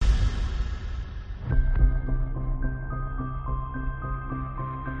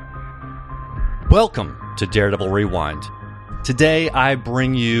Welcome to Daredevil Rewind. Today I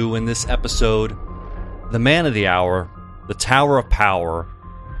bring you in this episode the man of the hour, the Tower of Power,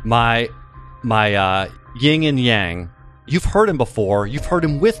 my yin and yang. You've heard him before. You've heard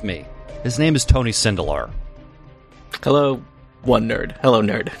him with me. His name is Tony Sindelar. Hello, one nerd. Hello,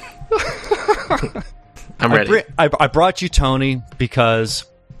 nerd. I'm ready. I brought you Tony because,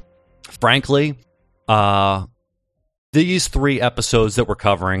 frankly, these 3 episodes that we're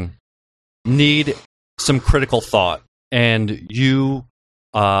covering need some critical thought, and you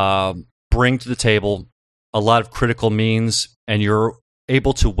bring to the table a lot of critical means, and you're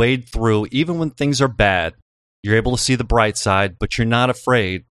able to wade through, even when things are bad, you're able to see the bright side, but you're not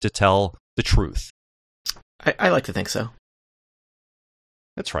afraid to tell the truth. I like to think so.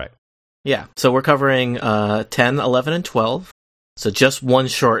 That's right. Yeah, so we're covering 10, 11, and 12, so just one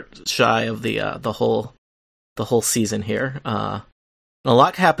short shy of the whole season here. A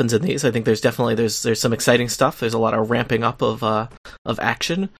lot happens in these. I think there's some exciting stuff. There's a lot of ramping up of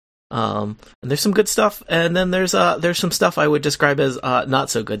action, and there's some good stuff. And then there's some stuff I would describe as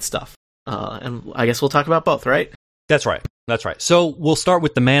not so good stuff. And I guess we'll talk about both, right? That's right. So we'll start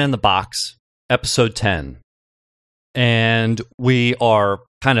with The Man in the Box, episode 10, and we are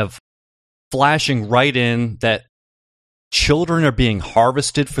kind of flashing right in that children are being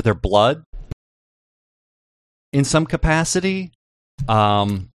harvested for their blood in some capacity.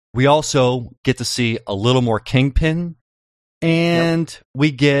 We also get to see a little more Kingpin, and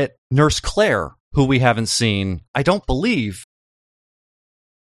we get Nurse Claire, who we haven't seen, I don't believe,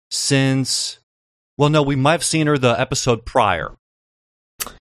 since... Well, no, we might have seen her the episode prior.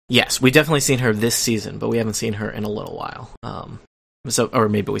 Yes, we definitely seen her this season, but we haven't seen her in a little while. Or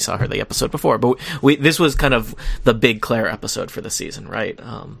maybe we saw her the episode before, but this was kind of the big Claire episode for the season, right?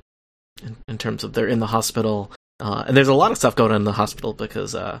 In terms of they're in the hospital... and there's a lot of stuff going on in the hospital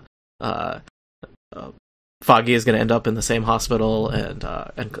because Foggy is going to end up in the same hospital, and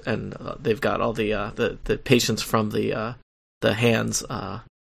they've got all the patients from the hands,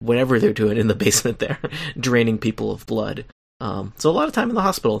 whatever they're doing in the basement there, draining people of blood. So a lot of time in the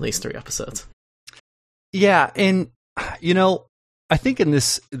hospital in these 3 episodes. Yeah, and I think in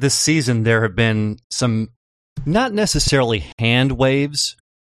this season there have been some not necessarily hand waves,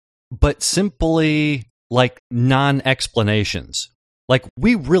 but simply like non-explanations. Like,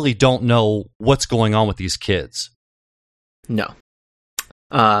 we really don't know what's going on with these kids. No.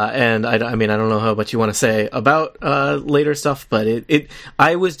 And I mean, I don't know how much you want to say about later stuff, but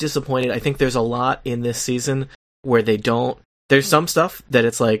I was disappointed. I think there's a lot in this season where there's some stuff that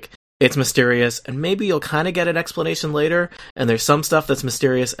it's like, it's mysterious, and maybe you'll kind of get an explanation later, and there's some stuff that's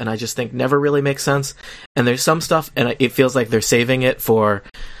mysterious, and I just think never really makes sense, and there's some stuff, and it feels like they're saving it for,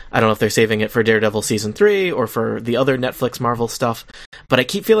 I don't know if they're saving it for Daredevil Season 3, or for the other Netflix Marvel stuff, but I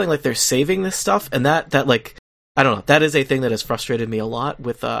keep feeling like they're saving this stuff, and that like, I don't know, that is a thing that has frustrated me a lot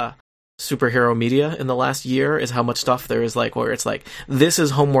with superhero media in the last year, is how much stuff there is like, where it's like, this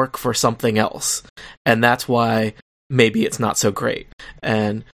is homework for something else, and that's why maybe it's not so great,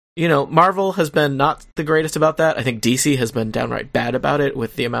 and... Marvel has been not the greatest about that. I think DC has been downright bad about it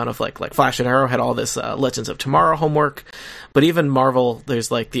with the amount of like Flash and Arrow had all this Legends of Tomorrow homework. But even Marvel,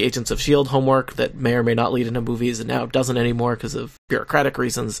 there's like the Agents of S.H.I.E.L.D. homework that may or may not lead into movies and now doesn't anymore because of bureaucratic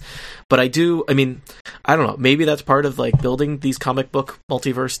reasons. But I don't know, maybe that's part of like building these comic book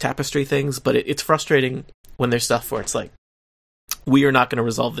multiverse tapestry things, but it's frustrating when there's stuff where it's like, we are not going to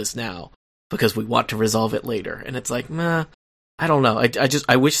resolve this now because we want to resolve it later. And it's like, meh. I don't know.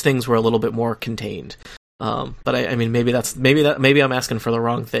 I wish things were a little bit more contained. But I mean, maybe I'm asking for the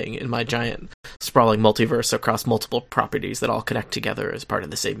wrong thing in my giant sprawling multiverse across multiple properties that all connect together as part of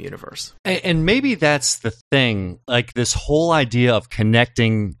the same universe. And maybe that's the thing. Like, this whole idea of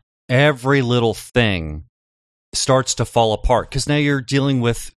connecting every little thing starts to fall apart, because now you're dealing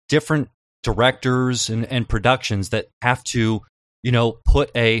with different directors and productions that have to,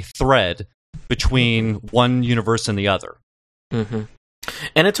 put a thread between one universe and the other. Mm-hmm.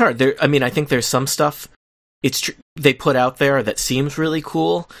 And it's hard. I think there's some stuff they put out there that seems really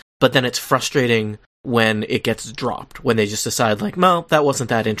cool, but then it's frustrating when it gets dropped, when they just decide like, no, that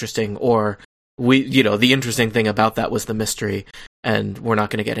wasn't that interesting, or the interesting thing about that was the mystery, and we're not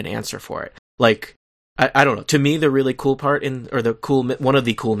going to get an answer for it. Like, I don't know. To me, the really cool part one of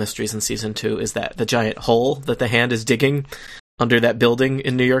the cool mysteries in season 2 is that the giant hole that the hand is digging under that building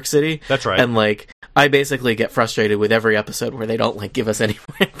in New York City. That's right. And like, I basically get frustrated with every episode where they don't like give us any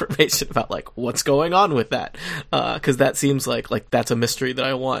more information about like what's going on with that, because that seems like that's a mystery that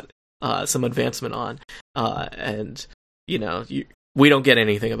I want some advancement on. And we don't get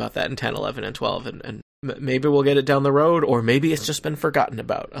anything about that in 10, 11, and 12, and maybe we'll get it down the road, or maybe it's just been forgotten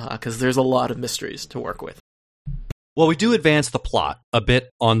about, because there's a lot of mysteries to work with. Well, we do advance the plot a bit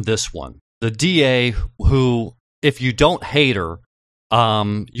on this one. The DA, who, if you don't hate her,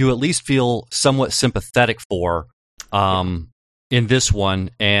 you at least feel somewhat sympathetic for in this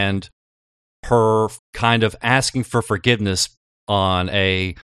one, and her kind of asking for forgiveness on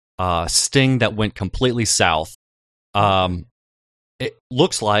a sting that went completely south. It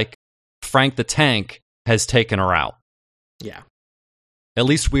looks like Frank the Tank has taken her out. Yeah. At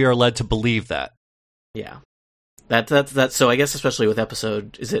least we are led to believe that. Yeah. That's so I guess especially with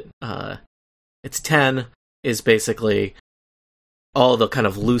episode, it's 10 is basically all the kind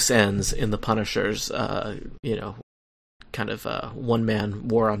of loose ends in the Punisher's, kind of one-man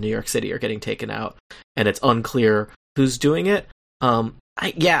war on New York City are getting taken out, and it's unclear who's doing it. I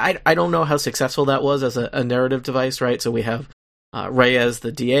don't know how successful that was as a narrative device, right? So we have Reyes,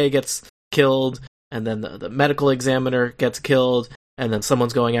 the DA, gets killed, and then the medical examiner gets killed, and then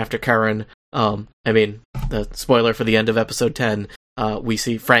someone's going after Karen. The spoiler for the end of episode 10, we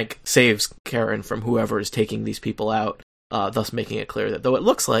see Frank saves Karen from whoever is taking these people out, thus making it clear that though it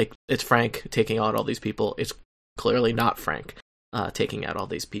looks like it's Frank taking out all these people, it's clearly not Frank taking out all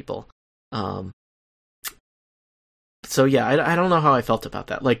these people. So yeah, I don't know how I felt about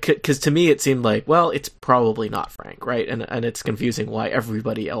that. Like, because to me it seemed like, well, it's probably not Frank, right? And it's confusing why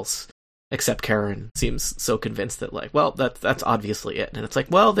everybody else except Karen seems so convinced that, like, well, that's obviously it. And it's like,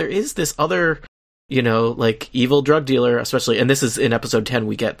 well, there is this other, like, evil drug dealer, especially, and this is in episode 10,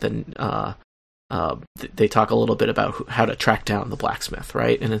 we get they talk a little bit about how to track down the blacksmith,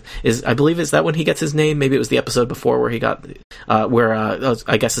 right? And I believe, is that when he gets his name? Maybe it was the episode before where he got, I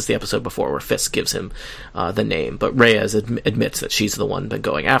guess it's the episode before where Fisk gives him the name, but Reyes admits that she's the one been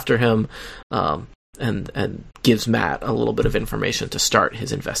going after him, and gives Matt a little bit of information to start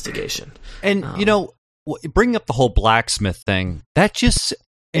his investigation. And, bringing up the whole blacksmith thing, that just,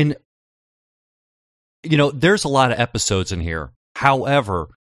 and, there's a lot of episodes in here. However,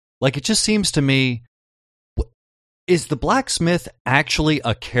 like, it just seems to me, is the blacksmith actually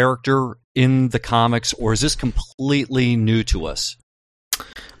a character in the comics, or is this completely new to us?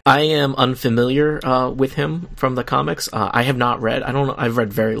 I am unfamiliar with him from the comics. I have not read. I don't know. I've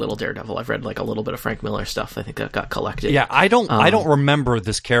read very little Daredevil. I've read like a little bit of Frank Miller stuff. I think that got collected. Yeah, I don't remember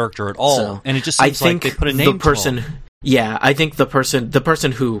this character at all, and it just seems like they put a name to him. Yeah, I think the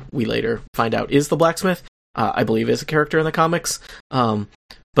person who we later find out is the blacksmith, I believe, is a character in the comics.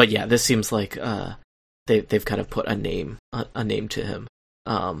 But yeah, this seems like they've kind of put a name to him.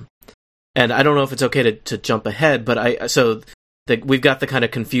 And I don't know if it's okay to jump ahead, but we've got the kind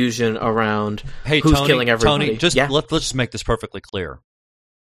of confusion around who's killing everybody. Tony, let's just make this perfectly clear.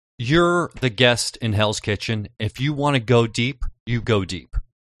 You're the guest in Hell's Kitchen. If you want to go deep, you go deep.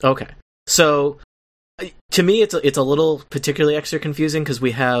 Okay. So to me, it's a little particularly extra confusing because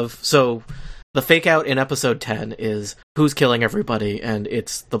we have the fake out in episode 10 is who's killing everybody, and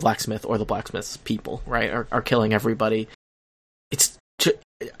it's the blacksmith or the blacksmith's people, right? Are killing everybody.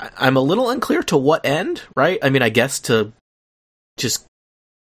 I'm a little unclear to what end, right? I mean, I guess to just,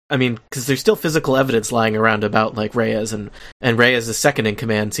 because there's still physical evidence lying around about, like, Reyes, and Reyes, the second in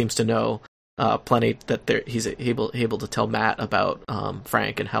command, seems to know plenty that he's able to tell Matt about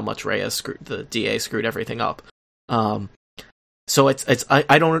Frank and how much Reyes the DA screwed everything up. So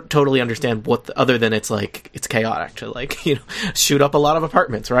I don't totally understand other than it's chaotic to, like, shoot up a lot of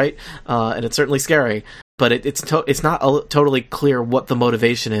apartments, right? And it's certainly scary, but it's not totally clear what the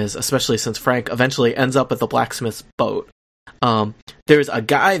motivation is, especially since Frank eventually ends up at the blacksmith's boat. There's a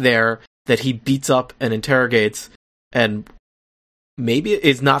guy there that he beats up and interrogates, and maybe it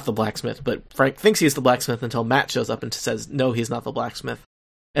is not the blacksmith, but Frank thinks he's the blacksmith until Matt shows up and says, no, he's not the blacksmith.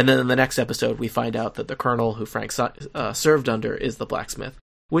 And then in the next episode, we find out that the colonel who Frank served under is the blacksmith.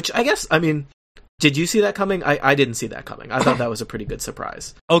 Which, I guess, did you see that coming? I didn't see that coming. I thought that was a pretty good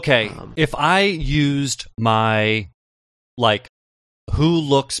surprise. Okay, if I used my, like, who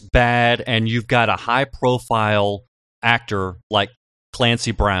looks bad and you've got a high-profile actor like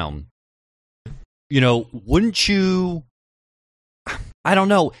Clancy Brown, wouldn't you... I don't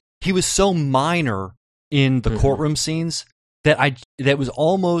know. He was so minor in the courtroom scenes that was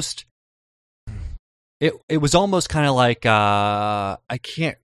almost it was almost kind of like I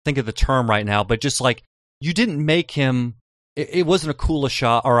can't think of the term right now, but just like you didn't make him. It wasn't a cool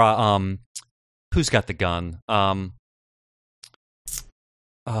shot or a who's got the gun?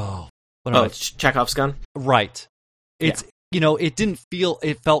 Chekhov's gun, right? It's it didn't feel.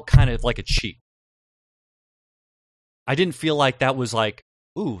 It felt kind of like a cheat. I didn't feel like that was like,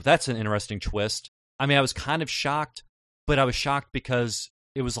 ooh, that's an interesting twist. I mean, I was kind of shocked, but I was shocked because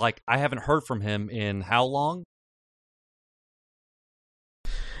it was like, I haven't heard from him in how long?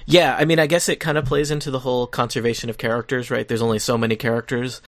 Yeah, I mean, I guess it kind of plays into the whole conservation of characters, right? There's only so many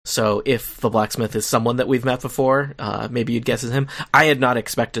characters. So if the blacksmith is someone that we've met before, maybe you'd guess it's him. I had not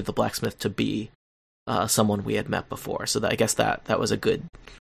expected the blacksmith to be someone we had met before. So I guess that was a good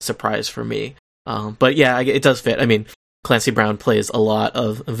surprise for me. But yeah, it does fit. I mean, Clancy Brown plays a lot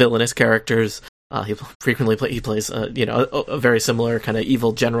of villainous characters. He frequently plays a very similar kind of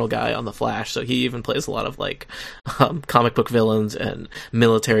evil general guy on The Flash. So he even plays a lot of like comic book villains and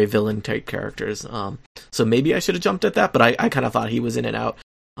military villain type characters. So maybe I should have jumped at that, but I kind of thought he was in and out.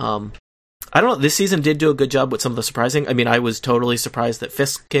 I don't know. This season did do a good job with some of the surprising. I mean, I was totally surprised that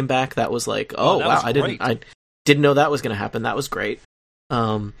Fisk came back. That was like, oh wow, I didn't know that was going to happen. That was great.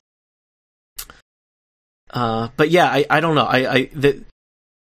 But yeah, I don't know.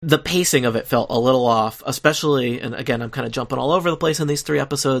 The pacing of it felt a little off, especially, and again, I'm kind of jumping all over the place in these 3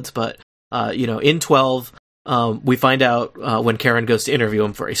 episodes, but in 12, we find out when Karen goes to interview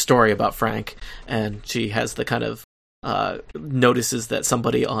him for a story about Frank, and she has the kind of notices that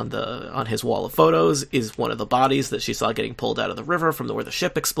somebody on his wall of photos is one of the bodies that she saw getting pulled out of the river from where the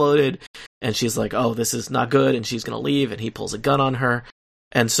ship exploded, and she's like, oh, this is not good, and she's going to leave, and he pulls a gun on her.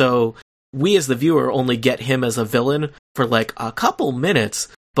 And so we as the viewer only get him as a villain for like a couple minutes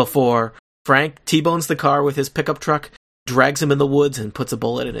before Frank T-bones the car with his pickup truck, drags him in the woods, and puts a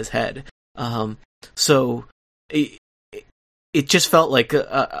bullet in his head. So it just felt like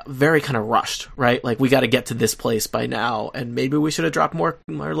a very kind of rushed, right? Like, we got to get to this place by now, and maybe we should have dropped more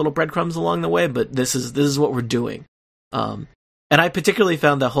little breadcrumbs along the way, but this is what we're doing. And I particularly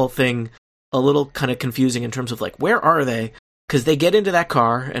found that whole thing a little kind of confusing in terms of like, where are they? Because they get into that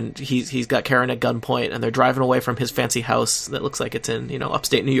car, and he's got Karen at gunpoint, and they're driving away from his fancy house that looks like it's in,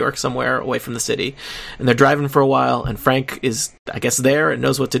 upstate New York somewhere, away from the city. And they're driving for a while, and Frank is, I guess, there and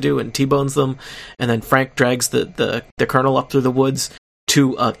knows what to do and T-bones them. And then Frank drags the colonel up through the woods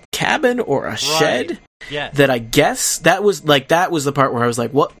to a cabin or a shed. Yeah. That I guess that was the part where I was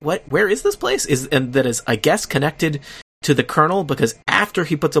like, what, where is this place? And that is, I guess, connected to the colonel, because after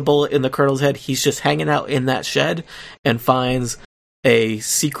he puts a bullet in the colonel's head, he's just hanging out in that shed and finds a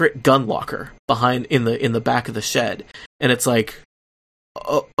secret gun locker behind in the back of the shed. And it's like,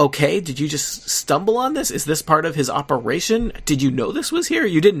 okay, did you just stumble on this? Is this part of his operation? Did you know this was here?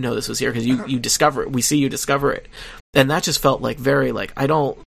 You didn't know this was here because you discover it. We see you discover it. And that just felt like very like, I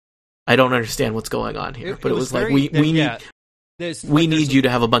don't understand what's going on here. But it was like, we need you to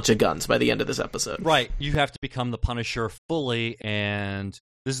have a bunch of guns by the end of this episode. Right. You have to become the Punisher fully, and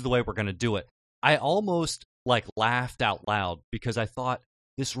this is the way we're going to do it. I almost laughed out loud because I thought,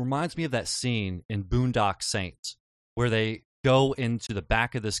 this reminds me of that scene in Boondock Saints where they go into the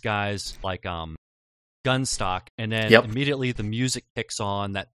back of this guy's gun stock, and then immediately the music kicks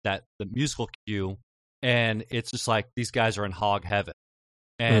on, that the musical cue, and it's just like these guys are in hog heaven.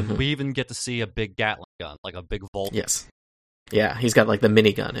 And we even get to see a big Gatling gun, like a big Volt. Yes. Yeah, he's got like the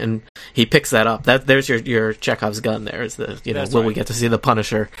minigun, and he picks that up. There's your Chekhov's gun. There is the we get to see the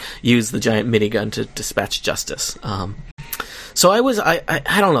Punisher use the giant minigun to dispatch justice. So I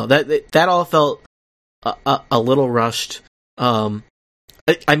don't know, that all felt a little rushed. I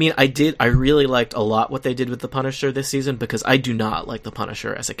really liked a lot what they did with the Punisher this season, because I do not like the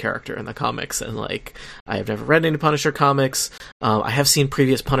Punisher as a character in the comics, and I have never read any Punisher comics. I have seen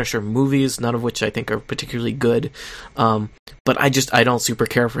previous Punisher movies, none of which I think are particularly good. But I don't super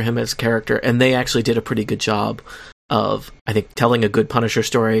care for him as a character, and they actually did a pretty good job of, I think, telling a good Punisher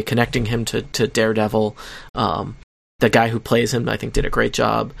story, connecting him to Daredevil. The guy who plays him, I think, did a great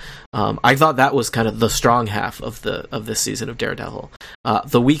job. I thought that was kind of the strong half of this season of Daredevil.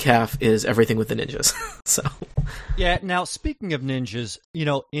 The weak half is everything with the ninjas. So, yeah. Now, speaking of ninjas,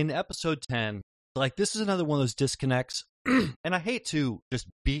 in episode 10, this is another one of those disconnects, and I hate to just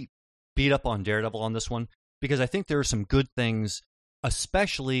beat up on Daredevil on this one, because I think there are some good things,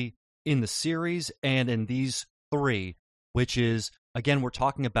 especially in the series and in these 3, which is, again, we're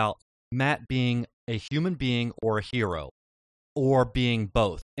talking about Matt being a human being or a hero, or being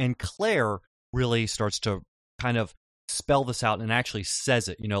both. And Claire really starts to kind of spell this out and actually says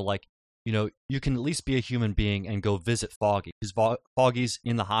it, you can at least be a human being and go visit Foggy. Because Foggy's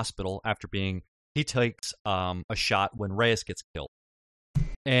in the hospital after he takes a shot when Reyes gets killed.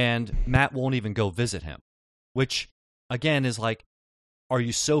 And Matt won't even go visit him, which again is like, are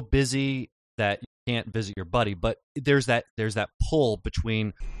you so busy that you can't visit your buddy? But there's that pull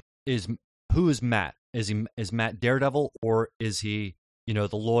between, who is Matt? Is Matt Daredevil, or is he, the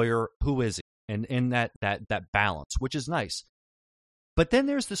lawyer? Who is he? And in that balance, which is nice. But then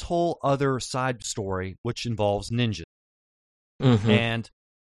there's this whole other side story which involves ninjas. And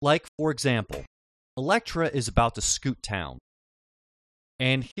like, for example, Elektra is about to scoot town.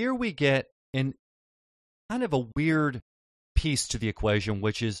 And here we get an kind of a weird piece to the equation,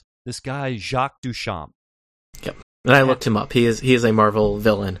 which is this guy, Jacques Duchamp. Yep. And I looked him up. He is a Marvel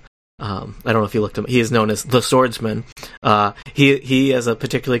villain. I don't know if you looked him. He is known as the Swordsman. He has a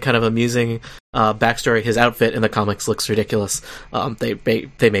particularly kind of amusing backstory. His outfit in the comics looks ridiculous.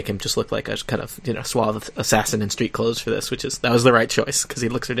 They make him just look like a kind of suave assassin in street clothes for this, that was the right choice because he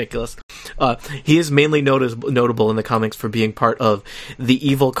looks ridiculous. He is mainly notable in the comics for being part of the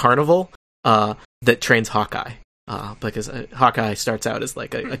evil carnival that trains Hawkeye. Because Hawkeye starts out as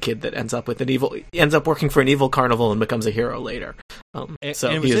like a kid that ends up working for an evil carnival and becomes a hero later.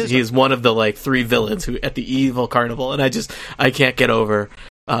 So he's one of the like 3 villains who at the evil carnival, and I can't get over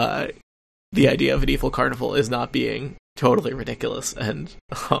the idea of an evil carnival is not being totally ridiculous and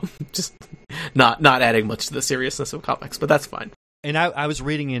just not adding much to the seriousness of comics, but that's fine. And I was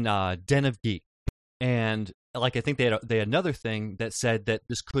reading in Den of Geek, and like I think they had another thing that said that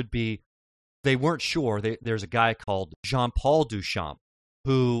this could be. They weren't sure. There's a guy called Jean-Paul Duchamp,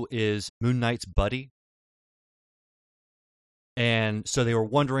 who is Moon Knight's buddy. And so they were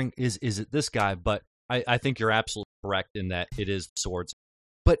wondering, is it this guy? But I think you're absolutely correct in that it is the Swords.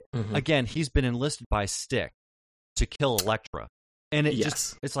 But again, he's been enlisted by Stick to kill Elektra. And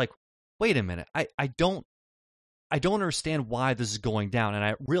it's like, wait a minute. I don't understand why this is going down. And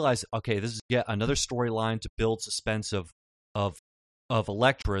I realize, okay, this is yet another storyline to build suspense of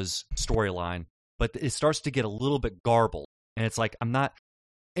Elektra's storyline, but it starts to get a little bit garbled, and it's like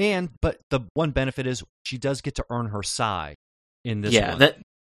but the one benefit is she does get to earn her side in this one.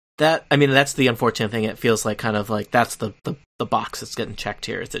 That I mean, that's the unfortunate thing. It feels like kind of like that's the box that's getting checked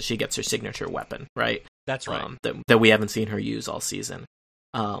here, is that she gets her signature weapon, right? That's right. That we haven't seen her use all season.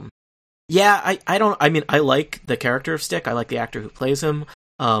 I like the character of Stick. I like the actor who plays him.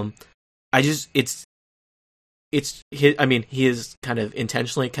 He is kind of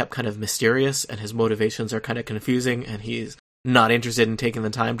intentionally kept kind of mysterious, and his motivations are kind of confusing, and he's not interested in taking the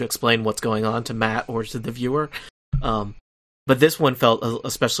time to explain what's going on to Matt or to the viewer. But this one felt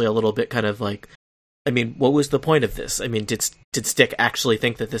especially a little bit kind of like, I mean, what was the point of this? I mean, did Stick actually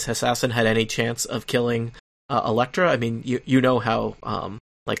think that this assassin had any chance of killing Elektra? I mean, you know how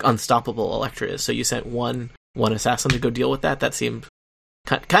like unstoppable Elektra is, so you sent one assassin to go deal with that. That seemed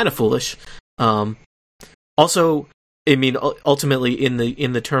kind of foolish. Also, I mean, ultimately, in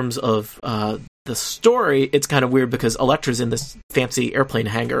the terms of the story, it's kind of weird because Elektra's in this fancy airplane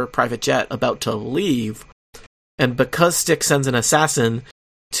hangar, private jet, about to leave, and because Stick sends an assassin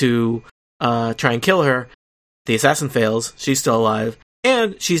to try and kill her, the assassin fails. She's still alive,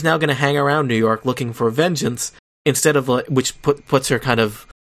 and she's now going to hang around New York looking for vengeance instead of which puts her kind of.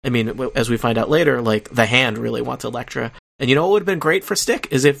 I mean, as we find out later, like the Hand really wants Elektra. And you know what would have been great for Stick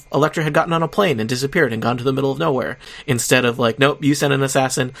is if Elektra had gotten on a plane and disappeared and gone to the middle of nowhere, instead of like, nope, you sent an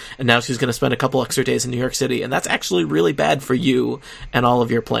assassin, and now she's going to spend a couple extra days in New York City, and that's actually really bad for you and all of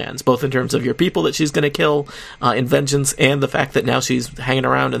your plans, both in terms of your people that she's going to kill in vengeance, and the fact that now she's hanging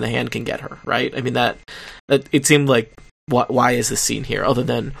around and the Hand can get her, right? I mean, that it seemed like, why is this scene here, other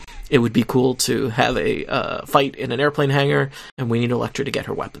than it would be cool to have a fight in an airplane hangar, and we need Elektra to get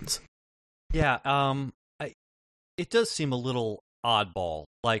her weapons. Yeah, it does seem a little oddball,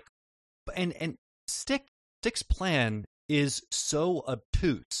 like, and Stick's plan is so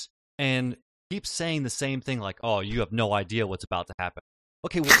obtuse and keeps saying the same thing, like, "Oh, you have no idea what's about to happen."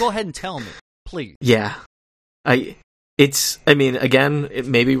 Okay, well, go ahead and tell me, please. Yeah, I mean, again,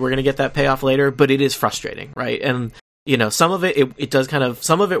 maybe we're gonna get that payoff later, but it is frustrating, right? And some of it does kind of,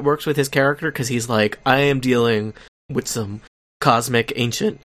 some of it works with his character because he's like, I am dealing with some cosmic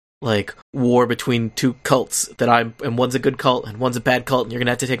ancient. Like war between 2 cults and one's a good cult and one's a bad cult, and you're gonna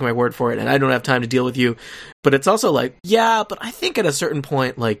have to take my word for it, and I don't have time to deal with you. But it's also like, yeah, but I think at a certain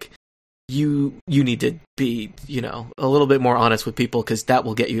point, like you need to be, a little bit more honest with people, because that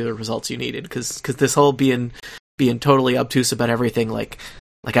will get you the results you needed. Because this whole being totally obtuse about everything, like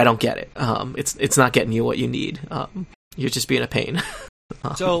I don't get it. It's not getting you what you need. You're just being a pain.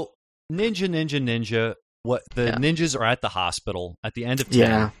 So ninja. What the ninjas are at the hospital at the end of 10.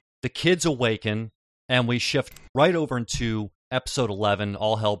 Yeah. The kids awaken, and we shift right over into episode 11,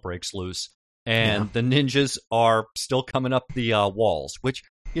 All Hell Breaks Loose, and the ninjas are still coming up the walls, which,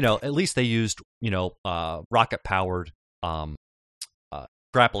 at least they used, rocket-powered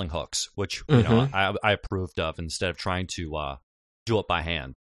grappling hooks, which, I approved of, instead of trying to do it by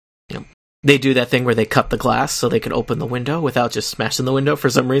hand. Yep. they do that thing where they cut the glass so they can open the window without just smashing the window for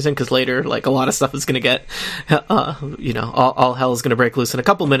some reason, because later, like, a lot of stuff is going to get, all hell is going to break loose in a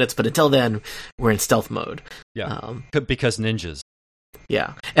couple minutes, but until then, we're in stealth mode. Yeah, because ninjas.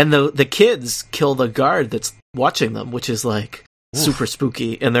 Yeah, and the kids kill the guard that's watching them, which is, like, super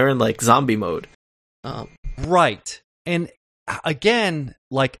spooky, and they're in, like, zombie mode. Right, and again,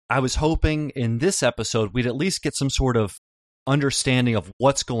 like, I was hoping in this episode we'd at least get some sort of understanding of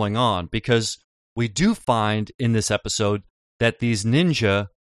what's going on, because we do find in this episode that these ninja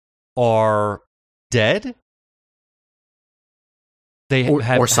are dead. They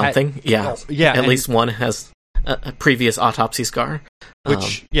or something. Yeah. At least one has a previous autopsy scar,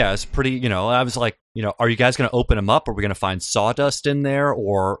 which is pretty. I was like, are you guys going to open them up? Are we going to find sawdust in there,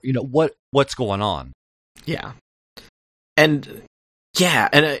 or what's going on? Yeah, and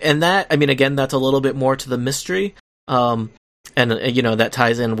that, I mean, again, that's a little bit more to the mystery. And, that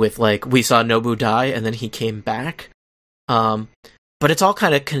ties in with, like, we saw Nobu die, and then he came back. But it's all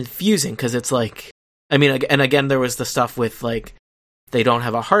kind of confusing, because it's like, I mean, and again, there was the stuff with, like, they don't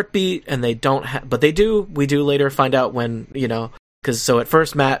have a heartbeat, and they don't have, but they do, we do later find out when, because so at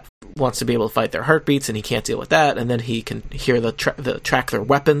first Matt wants to be able to fight their heartbeats, and he can't deal with that, and then he can hear the track their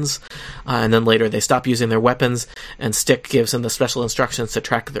weapons, and then later they stop using their weapons, and Stick gives him the special instructions to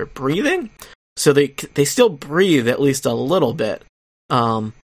track their breathing. So they still breathe at least a little bit.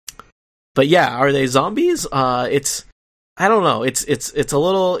 But yeah, are they zombies? I don't know. It's a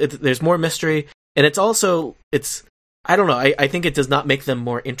little, there's more mystery, and it's also, I don't know. I think it does not make them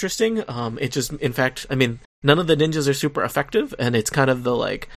more interesting. It just, in fact, I mean, none of the ninjas are super effective, and it's kind of the,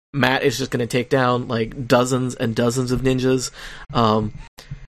 like, Matt is just going to take down, like, dozens and dozens of ninjas.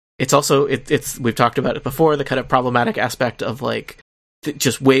 It's also, we've talked about it before, the kind of problematic aspect of, like,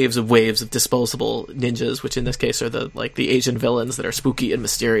 just waves of disposable ninjas, which in this case are the Asian villains that are spooky and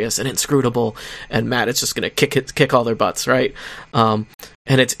mysterious and inscrutable, and Matt is just going to kick all their butts, right? And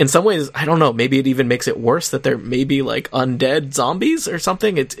it's, in some ways, I don't know, maybe it even makes it worse that they're maybe, like, undead zombies or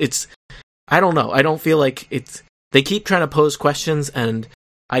something. It's I don't know. I don't feel like they keep trying to pose questions, and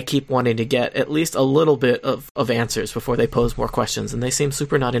I keep wanting to get at least a little bit of answers before they pose more questions, and they seem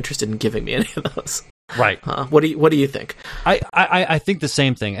super not interested in giving me any of those. Right. What do you think? I think the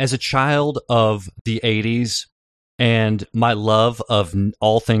same thing. As a child of the 80s and my love of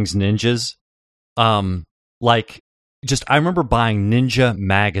all things ninjas, I remember buying Ninja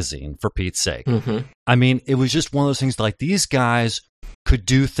magazine, for Pete's sake. Mm-hmm. I mean, it was just one of those things, like, these guys could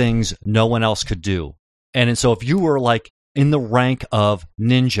do things no one else could do. And so if you were, like, in the rank of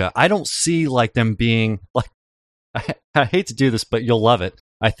ninja, I don't see, like, them being, like, I hate to do this, but you'll love it,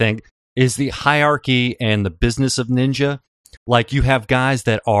 I think, is the hierarchy and the business of ninja. Like, you have guys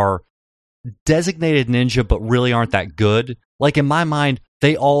that are designated ninja but really aren't that good. Like, in my mind,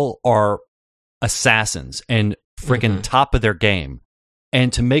 they all are assassins and freaking top of their game.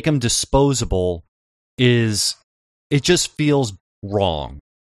 And to make them disposable it just feels wrong.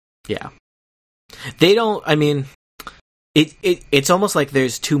 Yeah. They don't, I mean, it's almost like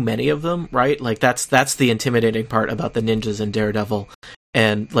there's too many of them, right? Like, that's the intimidating part about the ninjas in Daredevil.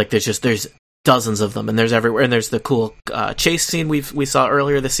 And, like, there's dozens of them, and there's everywhere. And there's the cool chase scene we saw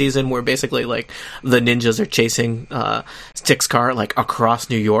earlier this season, where basically, like, the ninjas are chasing Stick's car, like, across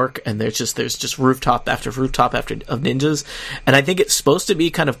New York, and there's just rooftop after rooftop of ninjas. And I think it's supposed to be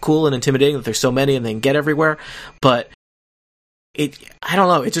kind of cool and intimidating that there's so many and they can get everywhere, but I don't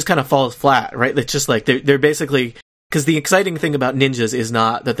know, it just kind of falls flat, right? It's just like they're basically, because the exciting thing about ninjas is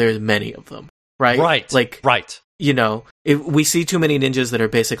not that there's many of them, right? Right. Like, right. We see too many ninjas that are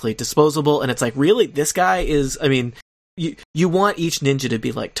basically disposable, and it's like, really, this guy is, I mean, you want each ninja to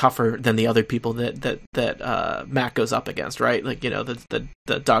be, like, tougher than the other people that Matt goes up against, right? Like, the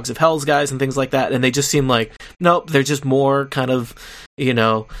Dogs of Hell's guys and things like that, and they just seem like, nope, they're just more kind of,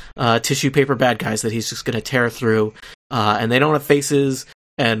 tissue paper bad guys that he's just going to tear through, and they don't have faces,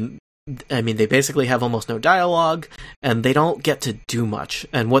 and I mean, they basically have almost no dialogue, and they don't get to do much,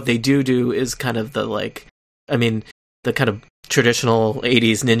 and what they do is kind of the kind of traditional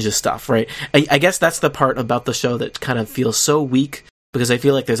 80s ninja stuff, right? I guess that's the part about the show that kind of feels so weak, because I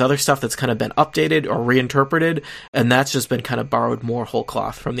feel like there's other stuff that's kind of been updated or reinterpreted, and that's just been kind of borrowed more whole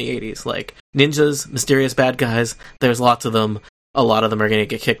cloth from the 80s. Like, ninjas, mysterious bad guys, there's lots of them. A lot of them are going to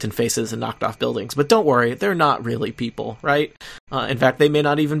get kicked in faces and knocked off buildings. But don't worry, they're not really people, right? In fact, they may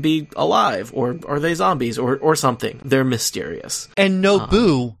not even be alive, or are they zombies, or something. They're mysterious. And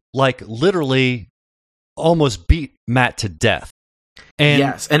Nobu, literally almost beat Matt to death. And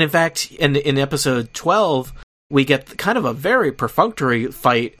yes, and in fact, in episode 12, we get kind of a very perfunctory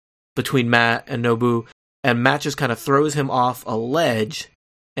fight between Matt and Nobu, and Matt just kind of throws him off a ledge,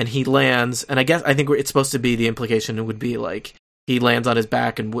 and he lands, and I think it's supposed to be the implication would be like he lands on his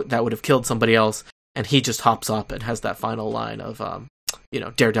back and that would have killed somebody else, and he just hops up and has that final line of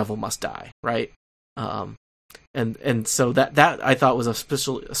Daredevil must die, right? And so that I thought was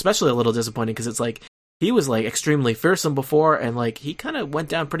especially a little disappointing, because it's like he was like extremely fearsome before, and like he kind of went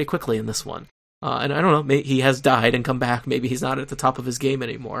down pretty quickly in this one. And I don't know, maybe he has died and come back. Maybe he's not at the top of his game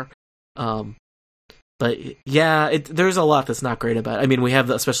anymore. But yeah, there's a lot that's not great about it. I mean, we have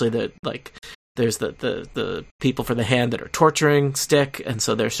especially there's the people for the hand that are torturing Stick, and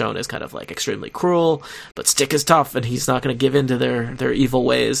so they're shown as kind of like extremely cruel, but Stick is tough and he's not going to give in to their evil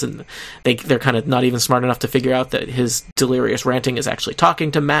ways, and they're kind of not even smart enough to figure out that his delirious ranting is actually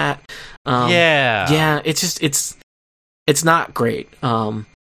talking to Matt. Yeah, it's just it's not great.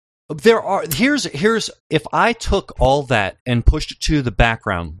 Here's if I took all that and pushed it to the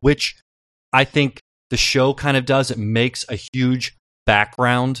background, which I think the show kind of does, it makes a huge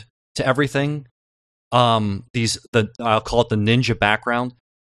background to everything. I'll call it the ninja background.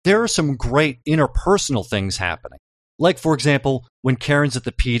 There are some great interpersonal things happening. Like, for example, when Karen's at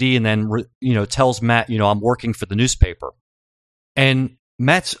the PD and then tells Matt, I'm working for the newspaper, and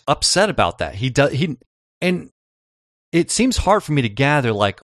Matt's upset about that. And it seems hard for me to gather,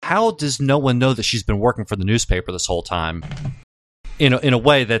 like, how does no one know that she's been working for the newspaper this whole time? In a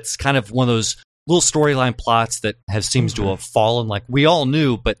way that's kind of one of those little storyline plots that seems to have fallen. Like, we all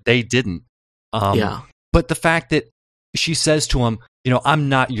knew, but they didn't. But the fact that she says to him, I'm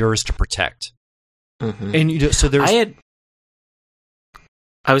not yours to protect. Mm-hmm. And so there's.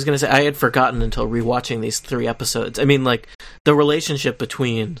 I was going to say, I had forgotten until rewatching these 3 episodes. I mean, like, the relationship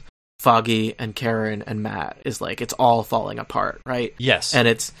between Foggy and Karen and Matt is like, it's all falling apart, right? Yes. And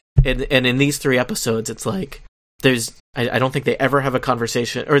and in these 3 episodes, it's like, I don't think they ever have a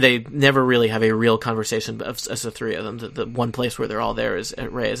conversation, or they never really have a real conversation as the 3 of them. The one place where they're all there is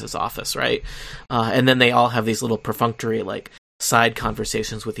at Reyes' office, right? And then they all have these little perfunctory, like, side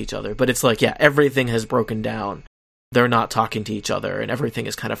conversations with each other. But it's like, yeah, everything has broken down. They're not talking to each other, and everything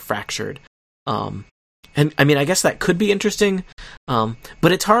is kind of fractured. And I mean, I guess that could be interesting,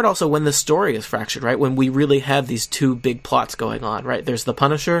 but it's hard also when the story is fractured, right? When we really have these 2 big plots going on, right? There's the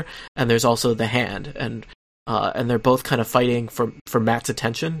Punisher, and there's also the Hand, and they're both kind of fighting for Matt's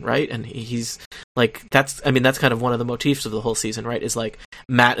attention, right? And he's like, that's kind of one of the motifs of the whole season, right? Is like,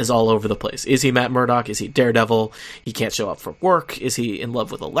 Matt is all over the place. Is he Matt Murdock? Is he Daredevil? He can't show up for work. Is he in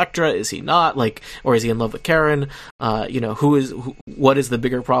love with Elektra? Is he not? Like, or is he in love with Karen? What is the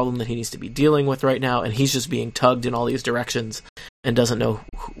bigger problem that he needs to be dealing with right now? And he's just being tugged in all these directions and doesn't know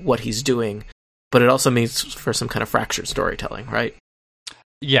what he's doing. But it also means for some kind of fractured storytelling, right?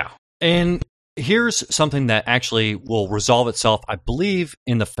 Yeah. And here's something that actually will resolve itself, I believe,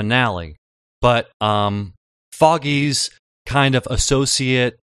 in the finale. But Foggy's kind of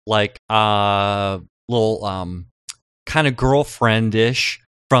associate, like little kind of girlfriend-ish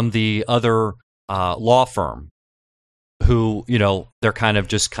from the other law firm, who, they're kind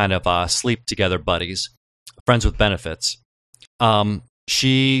of sleep together buddies, friends with benefits.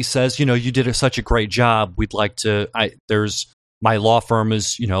 She says, you did such a great job. We'd like to. My law firm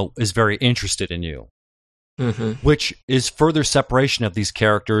is very interested in you, which is further separation of these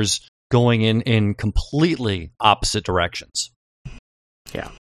characters going in completely opposite directions. Yeah.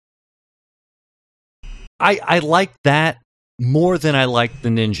 I like that more than I like the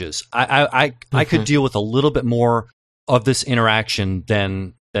ninjas. I could deal with a little bit more of this interaction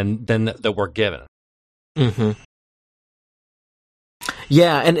than that we're given. Mm-hmm.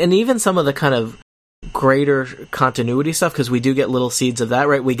 Yeah, and even some of the kind of greater continuity stuff, because we do get little seeds of that,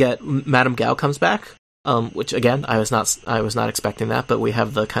 right? We get Madame Gao comes back, which again I was not expecting that, but we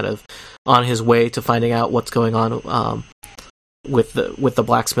have the kind of on his way to finding out what's going on with the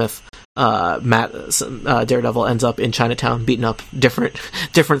blacksmith. Daredevil ends up in Chinatown beating up different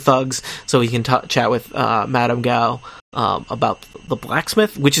thugs, so he can chat with Madame Gao about the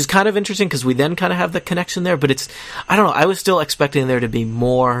blacksmith, which is kind of interesting because we then kind of have the connection there. But I don't know. I was still expecting there to be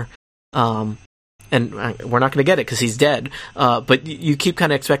more. And we're not going to get it because he's dead. But you keep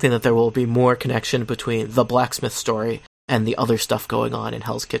kind of expecting that there will be more connection between the blacksmith story and the other stuff going on in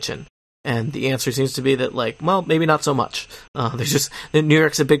Hell's Kitchen. And the answer seems to be that, like, well, maybe not so much. New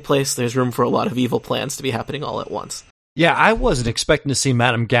York's a big place. There's room for a lot of evil plans to be happening all at once. Yeah, I wasn't expecting to see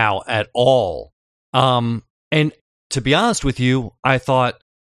Madame Gao at all. And to be honest with you, I thought,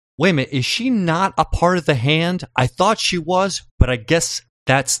 wait a minute, is she not a part of the Hand? I thought she was, but I guess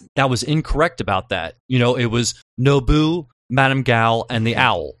that was incorrect about that. It was Nobu, Madame Gao, and the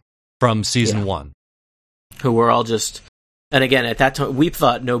Owl from season 1. Who were all just... And again, at that time, we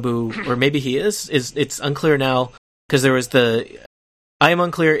thought Nobu, or maybe he is it's unclear now, because there was I am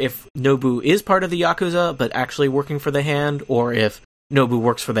unclear if Nobu is part of the Yakuza, but actually working for the Hand, or if Nobu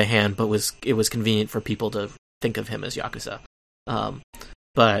works for the Hand, but it was convenient for people to think of him as Yakuza.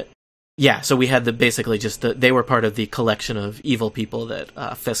 But yeah, so we had basically just they were part of the collection of evil people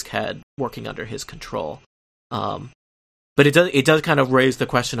that Fisk had working under his control. But it does kind of raise the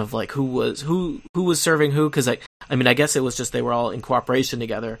question of like who was serving who, because I mean I guess it was just they were all in cooperation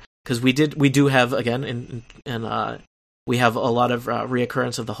together, because we do have again we have a lot of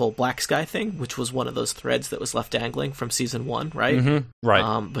reoccurrence of the whole Black Sky thing, which was one of those threads that was left dangling from season 1, right? Mm-hmm.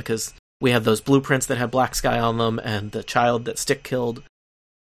 Right. Because we have those blueprints that had Black Sky on them, and the child that Stick killed.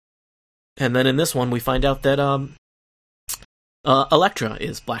 And then in this one, we find out that Elektra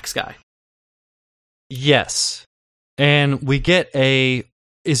is Black Sky. Yes. And we get is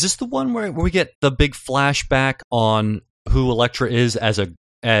this the one where we get the big flashback on who Elektra is as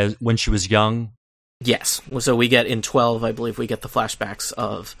when she was young? Yes. So we get in 12, I believe, we get the flashbacks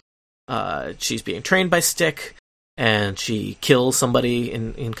of she's being trained by Stick, and she kills somebody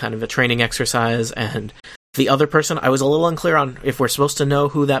in kind of a training exercise, and the other person, I was a little unclear on if we're supposed to know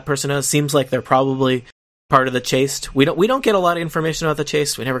who that person is. Seems like they're probably part of the Chaste. We don't get a lot of information about the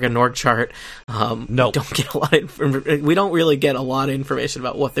Chaste. We never get an org chart. No, we don't really get a lot of information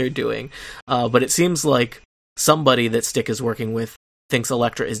about what they're doing. But it seems like somebody that Stick is working with thinks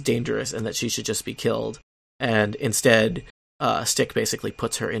Elektra is dangerous and that she should just be killed. And instead, Stick basically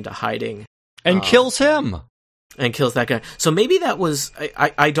puts her into hiding and kills him. And kills that guy. So maybe that was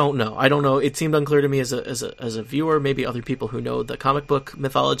I don't know. I don't know. It seemed unclear to me as a viewer. Maybe other people who know the comic book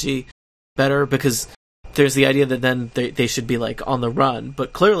mythology better, because there's the idea that then they should be like on the run.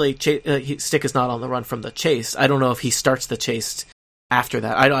 But clearly, Stick is not on the run from the Chase. I don't know if he starts the Chase after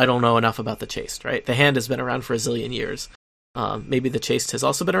that. I don't know enough about the Chase. Right, the Hand has been around for a zillion years. Maybe the Chase has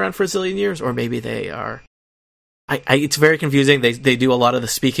also been around for a zillion years, or maybe they are. It's very confusing. They do a lot of the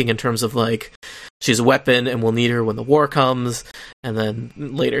speaking in terms of like she's a weapon and we'll need her when the war comes, and then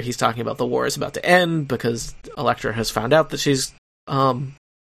later he's talking about the war is about to end because Elektra has found out that she's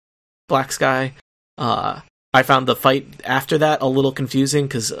Black Sky. I found the fight after that a little confusing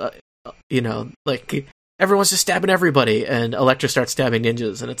because like everyone's just stabbing everybody, and Elektra starts stabbing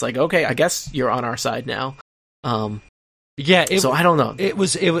ninjas, and it's like, okay, I guess you're on our side now. Yeah, so I don't know.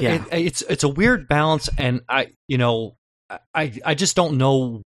 It's a weird balance, and I just don't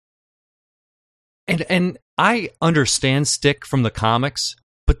know. And I understand Stick from the comics,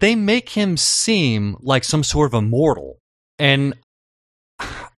 but they make him seem like some sort of immortal, and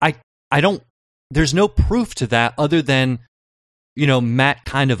I don't. There's no proof to that other than Matt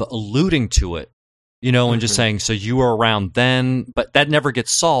kind of alluding to it, and just saying, so you were around then, but that never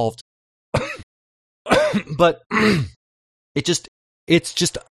gets solved. But it's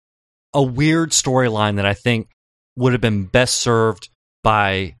just a weird storyline that I think would have been best served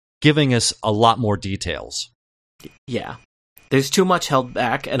by giving us a lot more details. Yeah. There's too much held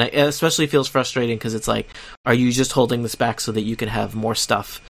back, and it especially feels frustrating because it's like, are you just holding this back so that you can have more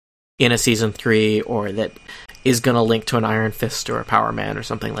stuff in a season 3, or that is going to link to an Iron Fist or a Power Man or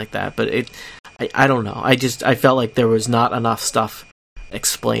something like that? But I don't know. I felt like there was not enough stuff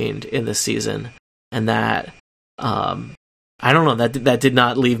explained in this season, and that I don't know, that did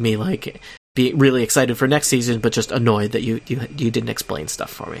not leave me like be really excited for next season, but just annoyed that you didn't explain stuff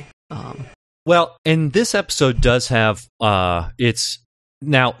for me. Well, and this episode does have it's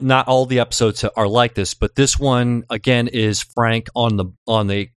now not all the episodes are like this, but this one again is Frank on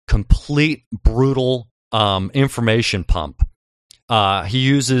the complete brutal information pump. He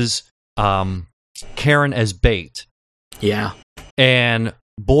uses Karen as bait. Yeah, and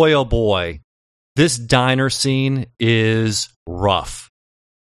boy oh boy, this diner scene is rough.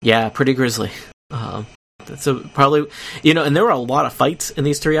 Yeah, pretty grisly. So probably, and there were a lot of fights in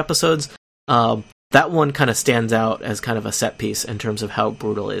these 3 episodes. That one kind of stands out as kind of a set piece in terms of how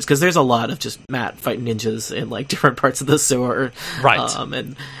brutal it is, because there's a lot of just Matt fighting ninjas in like different parts of the sewer, right?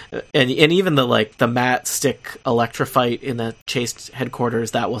 And even the Matt Stick Elektra fight in the Chase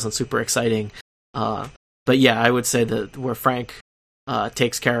headquarters, that wasn't super exciting. But yeah, I would say that where Frank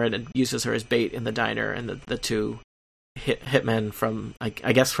takes Karen and uses her as bait in the diner, and the 2 hitmen from I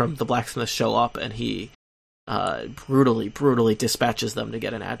guess from the blacksmith show up, and he brutally dispatches them to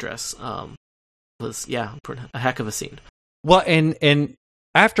get an address. Was a heck of a scene. Well, and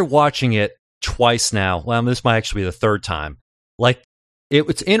after watching it twice now, well, this might actually be the 3rd time. Like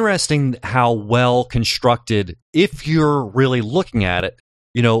it's interesting how well constructed, if you're really looking at it.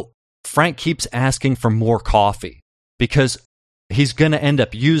 Frank keeps asking for more coffee because he's going to end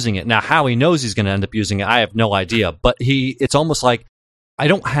up using it. Now, how he knows he's going to end up using it, I have no idea. But it's almost like I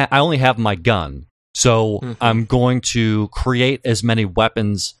only have my gun. So I'm going to create as many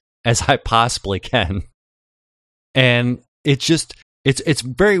weapons as I possibly can. And it's just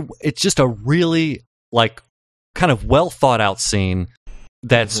a really like kind of well thought out scene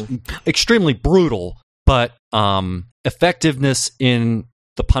that's extremely brutal, but effectiveness in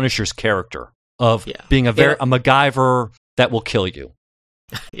the Punisher's character of being a MacGyver that will kill you.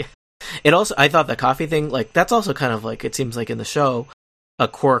 Yeah. It also, I thought the coffee thing, like, that's also kind of like, it seems like in the show, a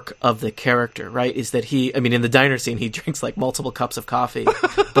quirk of the character, right? Is that in the diner scene, he drinks like multiple cups of coffee,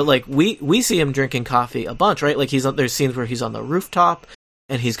 but like we see him drinking coffee a bunch, right? Like there's scenes where he's on the rooftop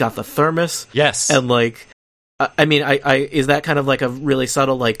and he's got the thermos. Yes. And like, I is that kind of like a really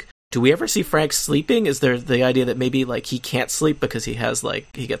subtle, like, do we ever see Frank sleeping? Is there the idea that maybe like he can't sleep because he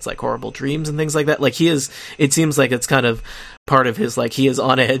gets like horrible dreams and things like that? Like it seems like it's kind of part of his, like, he is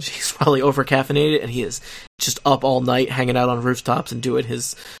on edge. He's probably over caffeinated and he is just up all night hanging out on rooftops and doing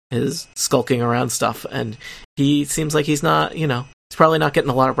his skulking around stuff. And he seems like he's not, he's probably not getting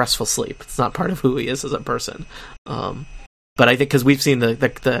a lot of restful sleep. It's not part of who he is as a person. But I think because we've seen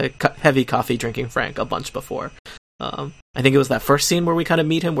the heavy coffee drinking Frank a bunch before. I think it was that first scene where we kind of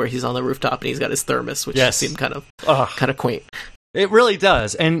meet him, where he's on the rooftop and he's got his thermos, which seemed kind of quaint. It really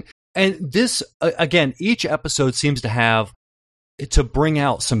does, and this again, each episode seems to have to bring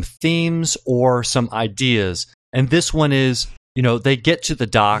out some themes or some ideas, and this one is, they get to the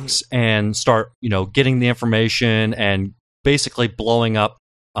docks and start, getting the information and basically blowing up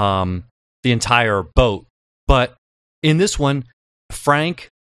the entire boat. But in this one, Frank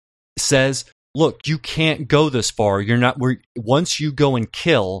says, look, you can't go this far. Once you go and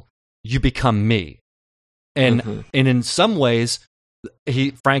kill, you become me. And in some ways,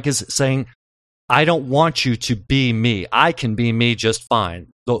 Frank is saying, I don't want you to be me. I can be me just fine.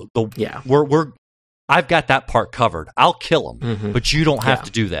 I've got that part covered. I'll kill him, but you don't have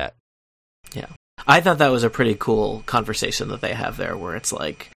to do that. Yeah. I thought that was a pretty cool conversation that they have there, where it's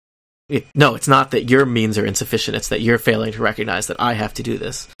like, it's not that your means are insufficient. It's that you're failing to recognize that I have to do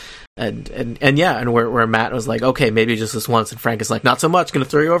this. And where Matt was like, okay, maybe just this once, and Frank is like, not so much, gonna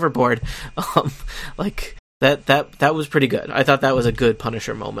throw you overboard. Like that was pretty good. I thought that was a good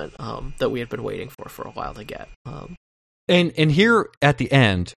Punisher moment that we had been waiting for a while to get. And here at the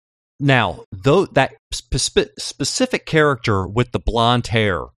end, now though that specific character with the blonde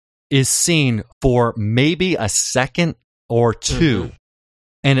hair is seen for maybe a second or two.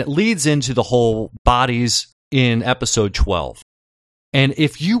 And it leads into the whole bodies in episode 12. And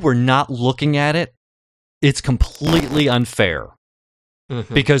if you were not looking at it, it's completely unfair.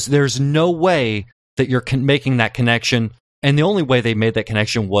 Because there's no way that you're making that connection. And the only way they made that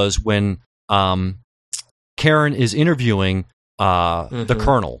connection was when Karen is interviewing the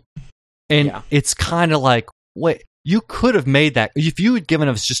Colonel. And it's kind of like, wait, you could have made that. If you had given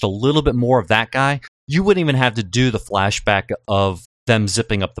us just a little bit more of that guy, you wouldn't even have to do the flashback of them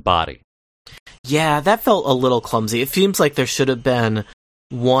zipping up the body. Yeah, that felt a little clumsy. It seems like there should have been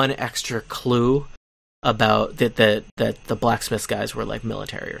one extra clue about that the blacksmith guys were like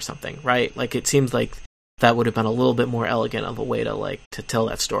military or something, right? Like, it seems like that would have been a little bit more elegant of a way to tell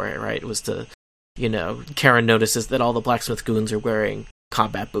that story, right? It was to, Karen notices that all the blacksmith goons are wearing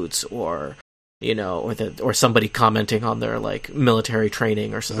combat boots, or or somebody commenting on their like military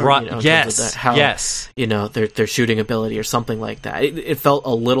training or something. Right. Their shooting ability or something like that. It felt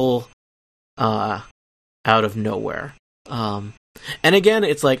a little out of nowhere. And again,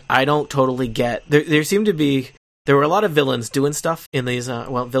 it's like, I don't totally get. There were a lot of villains doing stuff in these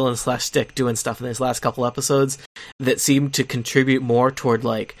villain/stick doing stuff in these last couple episodes that seemed to contribute more toward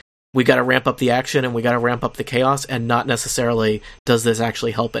like, we got to ramp up the action and we got to ramp up the chaos, and not necessarily does this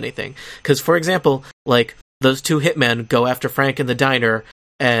actually help anything. Because, for example, like, those two hitmen go after Frank in the diner,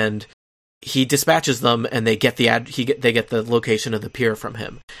 and he dispatches them, and they get they get the location of the pier from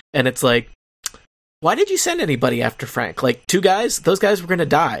him. And it's like, why did you send anybody after Frank? Like, two guys? Those guys were going to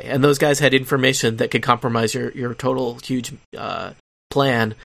die, and those guys had information that could compromise your total huge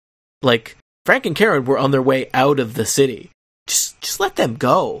plan. Like, Frank and Karen were on their way out of the city. Just let them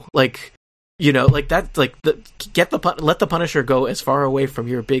go. Like, like that. Like, let the Punisher go as far away from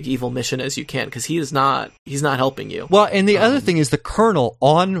your big evil mission as you can, because he's not helping you. Well, and the other thing is, the Colonel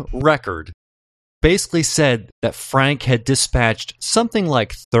on record basically said that Frank had dispatched something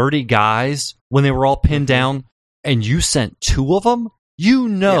like 30 guys when they were all pinned down, and you sent 2 of them.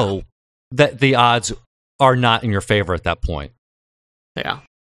 That the odds are not in your favor at that point. Yeah,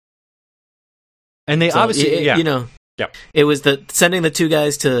 and they obviously, it was sending the 2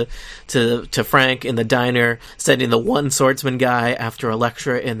 guys to Frank in the diner, sending the one swordsman guy after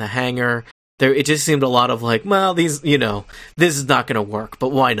Elektra in the hangar, it just seemed a lot of like, well, these, you know, this is not going to work, but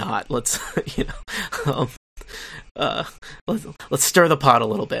why not? Let's, you know, let's stir the pot a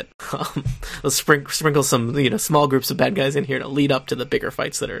little bit. Let's sprinkle some, you know, small groups of bad guys in here to lead up to the bigger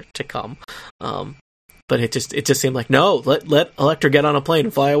fights that are to come. But it just seemed like, no, let Elektra get on a plane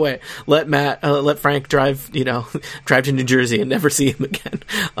and fly away. Let Frank drive to New Jersey and never see him again.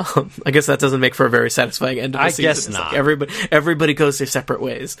 I guess that doesn't make for a very satisfying end of the season. I guess not. Like everybody goes their separate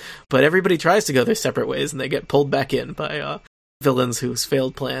ways, but everybody tries to go their separate ways, and they get pulled back in by villains whose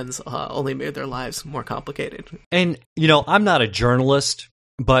failed plans only made their lives more complicated. And, you know, I'm not a journalist,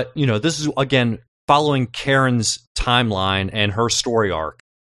 but, you know, this is, again, following Karen's timeline and her story arc.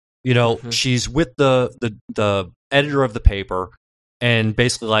 You know, she's with the editor of the paper and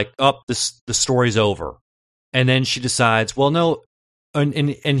basically like, the story's over. And then she decides, well, no, and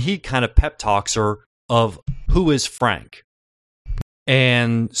he kind of pep talks her of who is Frank.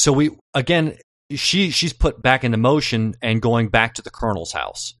 And so she's put back into motion and going back to the Colonel's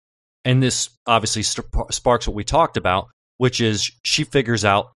house. And this obviously sparks what we talked about, which is she figures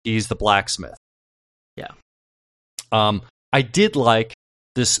out he's the blacksmith. Yeah. I did like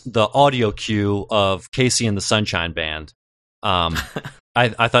the audio cue of Casey and the Sunshine Band. I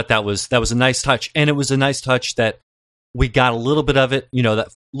thought that was a nice touch, and it was a nice touch that we got a little bit of it, you know, that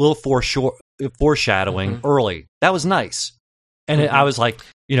little foreshadowing early. That was nice, and I was like,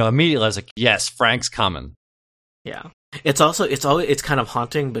 you know, immediately I was like, yes, Frank's coming. Yeah, it's kind of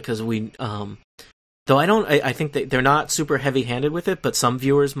haunting because we, though I think that they're not super heavy-handed with it, but some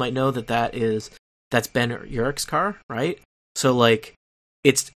viewers might know that's Ben Urich's car, right? So like.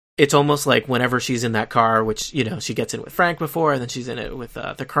 It's almost like whenever she's in that car, which, you know, she gets in with Frank before, and then she's in it with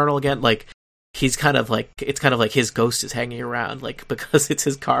the Colonel again. Like it's kind of like his ghost is hanging around, like because it's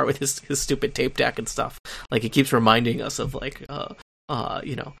his car with his stupid tape deck and stuff. Like it keeps reminding us of like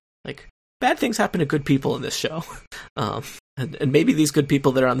you know, like bad things happen to good people in this show, and maybe these good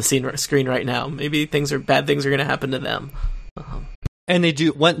people that are on the screen right now, maybe bad things are going to happen to them. And they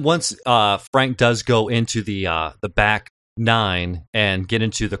do once Frank does go into the back 9 and get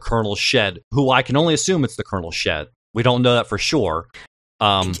into the Colonel's shed, who I can only assume it's the Colonel's shed. We don't know that for sure.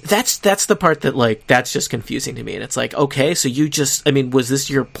 That's the part that, like, that's just confusing to me. And it's like, okay, so was this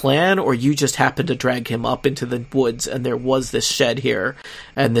your plan, or you just happened to drag him up into the woods and there was this shed here,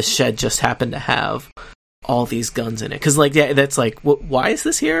 and this shed just happened to have all these guns in it? Because, like, yeah, that's like, why is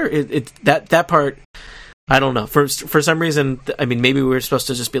this here? That part, I don't know. For some reason, I mean, maybe we were supposed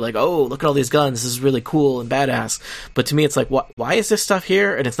to just be like, oh, look at all these guns. This is really cool and badass. But to me, it's like, why is this stuff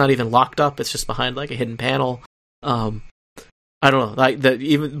here? And it's not even locked up. It's just behind like a hidden panel. I don't know. Like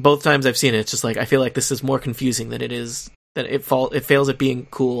even both times I've seen it, it's just like I feel like this is more confusing than it is. That it fails at being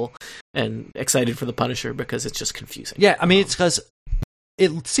cool and excited for the Punisher because it's just confusing. Yeah, I mean, it's because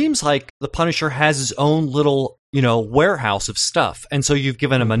it seems like the Punisher has his own little, you know, warehouse of stuff, and so you've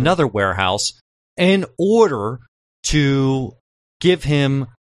given him another warehouse in order to give him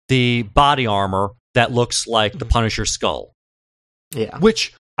the body armor that looks like the Punisher's skull. Yeah.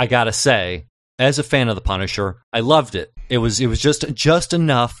 Which, I gotta say, as a fan of the Punisher, I loved it. It was just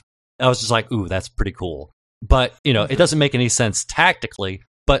enough. I was just like, ooh, that's pretty cool. But, you know, it doesn't make any sense tactically,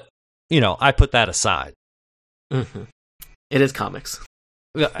 but, you know, I put that aside. Mm-hmm. It is comics.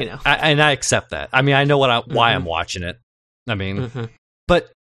 You know. And I accept that. I mean, I know why I'm watching it. I mean,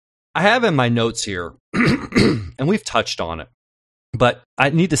 but I have in my notes here, and we've touched on it, but I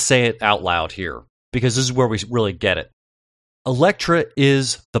need to say it out loud here, because this is where we really get it. Elektra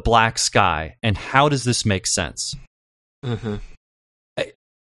is the black sky, and how does this make sense? Again,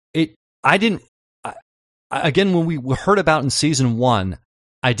 when we heard about in season 1,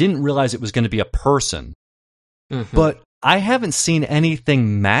 I didn't realize it was going to be a person, but I haven't seen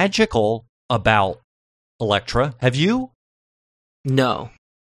anything magical about Elektra. Have you? No.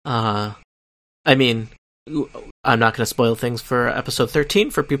 I mean, I'm not going to spoil things for episode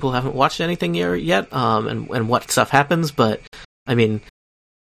 13 for people who haven't watched anything yet, and what stuff happens. But I mean,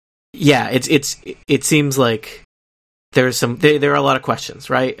 yeah, it seems like there's there are a lot of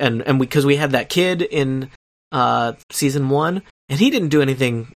questions, right? And because we had that kid in season 1, and he didn't do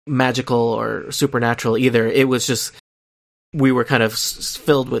anything magical or supernatural either. It was just we were kind of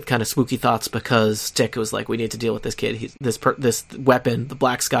filled with kind of spooky thoughts because Dick was like, we need to deal with this kid. This weapon, the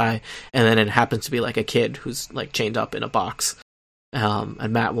Black Sky, and then it happens to be like a kid who's like chained up in a box.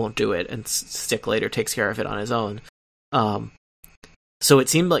 And Matt won't do it, and Stick later takes care of it on his own. So it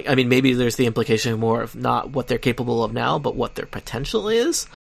seemed like, I mean, maybe there's the implication more of not what they're capable of now, but what their potential is.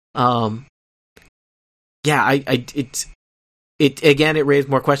 It raised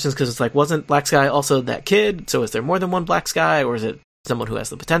more questions because it's like, wasn't Black Sky also that kid? So is there more than one Black Sky, or is it someone who has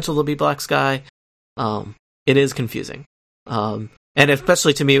the potential to be Black Sky. It is confusing. And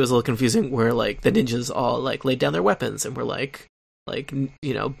especially to me, it was a little confusing where like the ninjas all like laid down their weapons and were like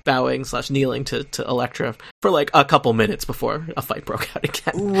bowing / kneeling to Elektra for like a couple minutes before a fight broke out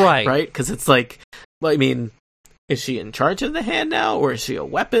again. Right? Because it's like, well, I mean, is she in charge of the hand now, or is she a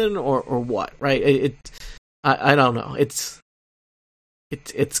weapon, or what? Right? I don't know. It's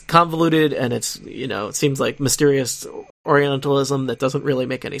convoluted, and it's, it seems like mysterious Orientalism that doesn't really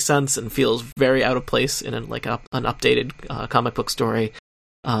make any sense and feels very out of place in an updated comic book story.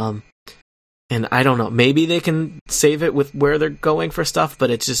 And I don't know, maybe they can save it with where they're going for stuff,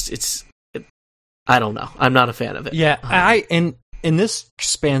 but I don't know. I'm not a fan of it. Yeah, and this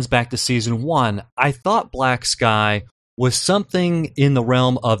spans back to season 1. I thought Black Sky was something in the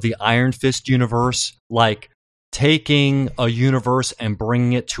realm of the Iron Fist universe, like taking a universe and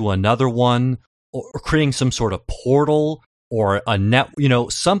bringing it to another one, or creating some sort of portal or a net,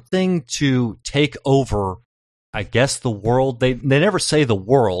 something to take over, I guess, the world. They never say the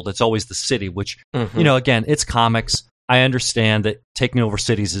world. It's always the city, which, again, it's comics. I understand that taking over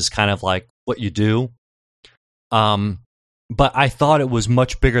cities is kind of like what you do. But I thought it was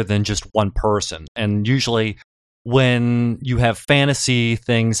much bigger than just one person. And usually when you have fantasy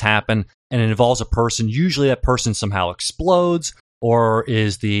things happen and it involves a person, usually that person somehow explodes or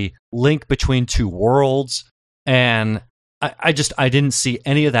is the link between two worlds. And I didn't see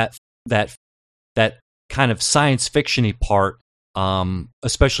any of that kind of science fiction-y part,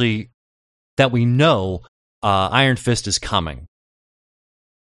 especially that we know Iron Fist is coming.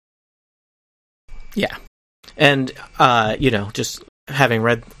 Yeah. And, just having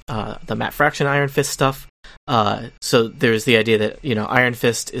read the Matt Fraction Iron Fist stuff, so there's the idea that, Iron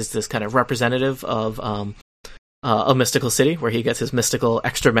Fist is this kind of representative of a mystical city where he gets his mystical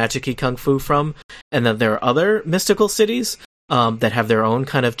extra magic-y kung fu from, and then there are other mystical cities that have their own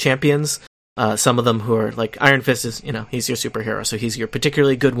kind of champions. Some of them who are like, Iron Fist is, he's your superhero, so he's your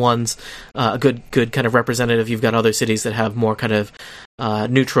particularly good ones, a good kind of representative. You've got other cities that have more kind of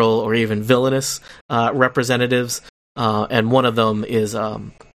neutral or even villainous representatives, and one of them is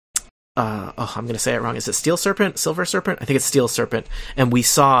I'm going to say it wrong. Is it Steel Serpent? Silver Serpent? I think it's Steel Serpent. And we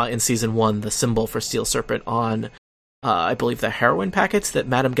saw in season 1 the symbol for Steel Serpent on, I believe, the heroin packets that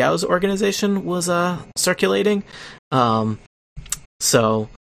Madame Gao's organization was circulating. So,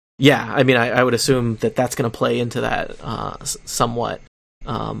 yeah, I mean, I would assume that that's going to play into that somewhat.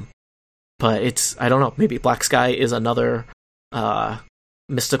 But I don't know, maybe Black Sky is another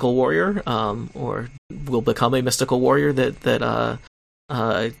mystical warrior, or will become a mystical warrior that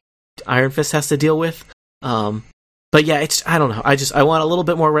Iron Fist has to deal with. But yeah, I don't know. I want a little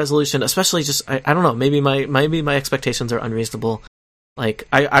bit more resolution, especially I don't know, maybe my expectations are unreasonable. Like,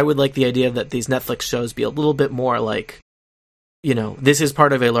 I would like the idea that these Netflix shows be a little bit more like, this is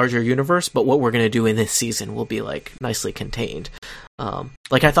part of a larger universe, but what we're going to do in this season will be like nicely contained.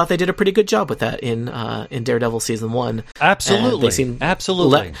 Like, I thought they did a pretty good job with that in Daredevil season 1. Absolutely. They seem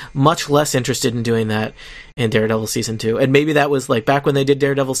absolutely much less interested in doing that in Daredevil season 2. And maybe that was like back when they did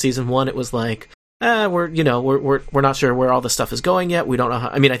Daredevil season 1, it was like, we're not sure where all this stuff is going yet. We don't know how.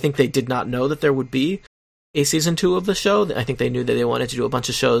 I mean, I think they did not know that there would be a season 2 of the show. I think they knew that they wanted to do a bunch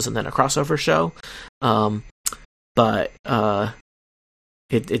of shows and then a crossover show. But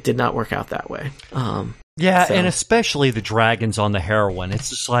it did not work out that way. And especially the dragons on the heroine.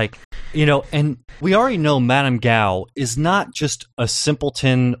 It's just like, and we already know Madame Gao is not just a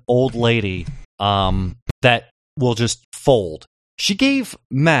simpleton old lady that will just fold. She gave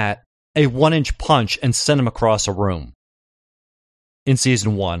Matt a 1-inch punch and sent him across a room in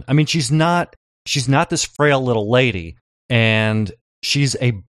season 1. I mean, she's not this frail little lady, and she's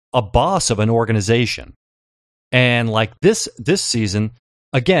a boss of an organization. And like this season,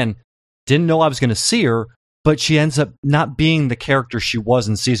 again, didn't know I was going to see her, but she ends up not being the character she was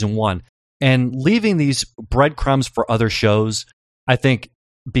in season 1. And leaving these breadcrumbs for other shows, I think,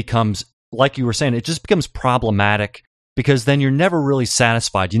 becomes, like you were saying, it just becomes problematic, because then you're never really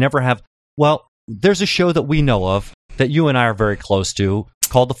satisfied. You never have, well, there's a show that we know of that you and I are very close to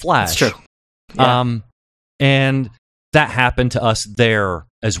called The Flash. That's true. Yeah. And that happened to us there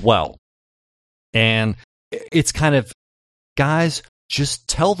as well. And it's kind of, guys, just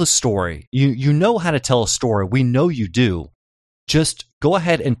tell the story. You know how to tell a story. We know you do. Just go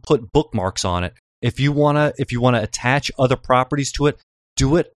ahead and put bookmarks on it. If you wanna attach other properties to it,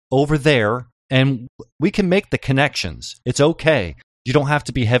 do it over there, and we can make the connections. It's okay. You don't have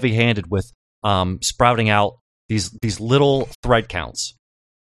to be heavy-handed with sprouting out these little thread counts.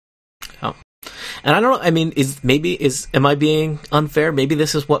 Oh. And I don't know. I mean, am I being unfair? Maybe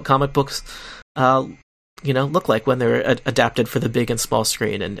this is what comic books look like when they're adapted for the big and small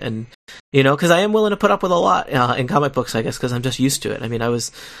screen, and because I am willing to put up with a lot in comic books, I guess, because I'm just used to it. I mean,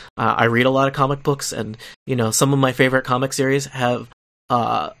 I read a lot of comic books, and some of my favorite comic series have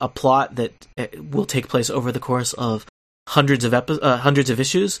a plot that will take place over the course of hundreds of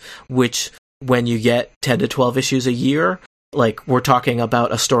issues, which when you get 10 to 12 issues a year, like, we're talking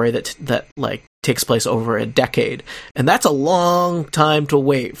about a story that like takes place over a decade, and that's a long time to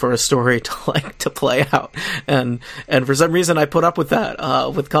wait for a story to play out. And for some reason, I put up with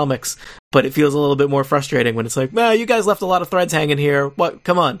that with comics, but it feels a little bit more frustrating when it's like, man, you guys left a lot of threads hanging here. What?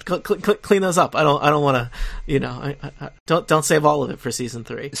 Come on, clean those up. I don't want to, don't save all of it for season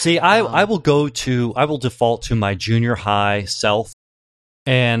 3. See, I will default to my junior high self,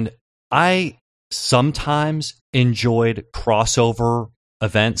 and I sometimes enjoyed crossover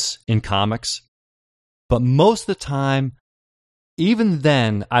events in comics, but most of the time, even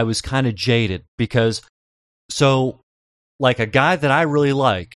then, I was kind of jaded because, like a guy that I really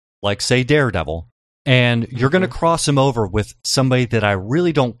like say Daredevil, and you're going to cross him over with somebody that I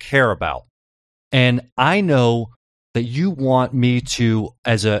really don't care about, and I know that you want me to,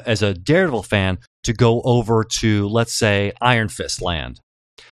 as a Daredevil fan, to go over to, let's say, Iron Fist land.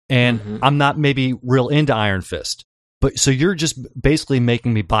 And I'm not maybe real into Iron Fist. But so you're just basically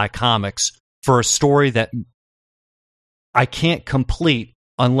making me buy comics for a story that I can't complete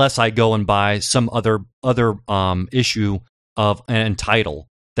unless I go and buy some other issue of an title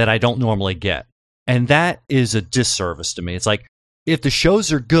that I don't normally get. And that is a disservice to me. It's like, if the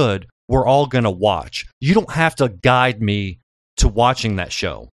shows are good, we're all going to watch. You don't have to guide me to watching that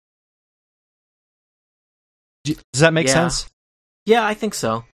show. Does that make sense? Yeah, I think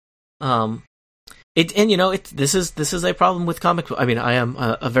so. This is a problem with comic book. I mean, I am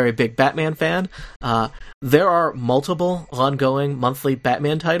a very big Batman fan. There are multiple ongoing monthly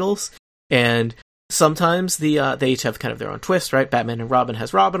Batman titles, and sometimes they each have kind of their own twist, right? Batman and Robin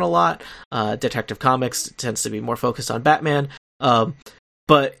has Robin a lot. Detective Comics tends to be more focused on Batman.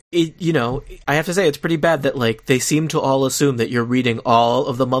 But I have to say, it's pretty bad that, like, they seem to all assume that you're reading all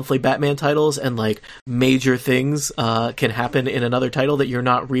of the monthly Batman titles, and, like, major things can happen in another title that you're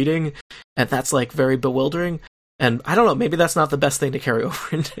not reading, and that's, like, very bewildering. And I don't know, maybe that's not the best thing to carry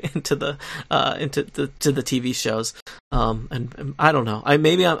over into the TV shows. And I don't know.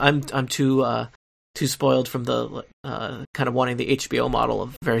 I'm too spoiled from the kind of wanting the HBO model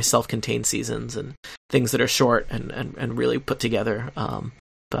of very self-contained seasons and things that are short and really put together.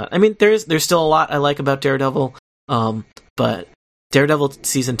 But I mean, there's still a lot I like about Daredevil. But Daredevil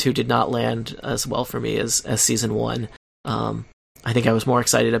season 2 did not land as well for me as season 1. I think I was more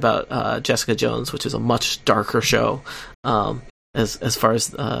excited about Jessica Jones, which is a much darker show. As far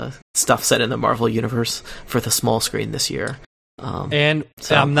as stuff set in the Marvel universe for the small screen this year. And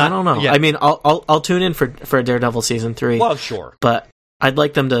so I'm not, I don't know. Yeah. I mean, I'll tune in for Daredevil season 3. Well, sure, but I'd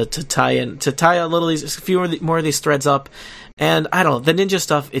like them to tie a few more of these threads up. And I don't know, the ninja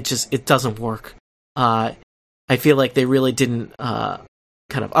stuff. It doesn't work. I feel like they really didn't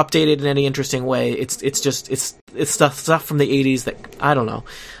kind of update it in any interesting way. It's stuff from the 80s that I don't know.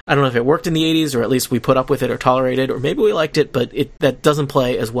 I don't know if it worked in the 80s, or at least we put up with it or tolerated, or maybe we liked it, but that doesn't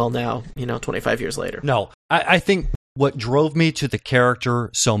play as well now. 25 years later. No, I think what drove me to the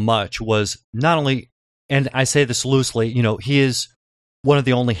character so much was not only, and I say this loosely, he is one of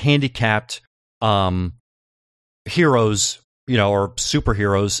the only handicapped heroes, or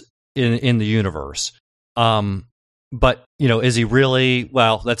superheroes in the universe. But, is he really?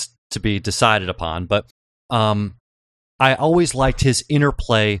 Well, that's to be decided upon. But I always liked his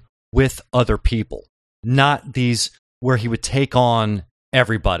interplay with other people, not these where he would take on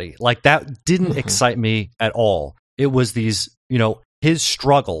everybody. Like, that didn't excite me at all. It was these, his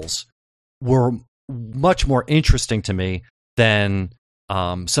struggles were much more interesting to me than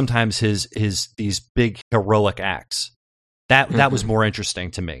sometimes these big heroic acts. That was more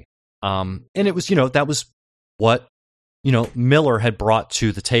interesting to me. And it was, that was what, Miller had brought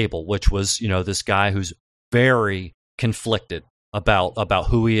to the table, which was, this guy who's very conflicted about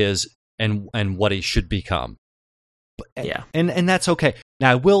who he is and what he should become. Yeah. And that's okay.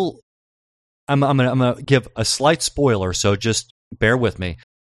 Now I'm gonna give a slight spoiler, so just bear with me.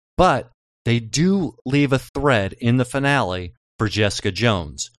 But they do leave a thread in the finale for Jessica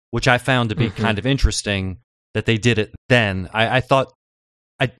Jones, which I found to be kind of interesting that they did it then. I thought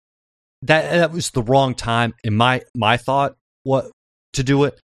that was the wrong time in my thought to do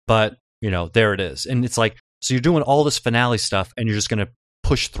it, but there it is. And it's like, so you're doing all this finale stuff and you're just going to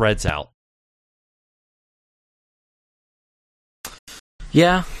push threads out.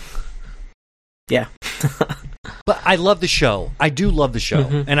 Yeah. But I love the show. I do love the show,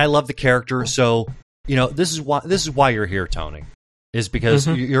 and I love the character. So, this is why you're here, Tony, is because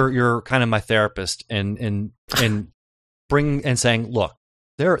you're kind of my therapist and saying, look,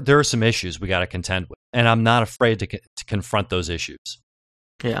 there are some issues we got to contend with, and I'm not afraid to confront those issues.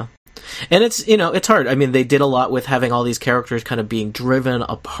 Yeah. And it's, it's hard. I mean, they did a lot with having all these characters kind of being driven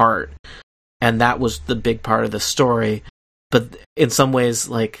apart, and that was the big part of the story. But in some ways,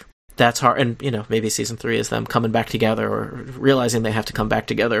 like, that's hard. And, maybe season 3 is them coming back together or realizing they have to come back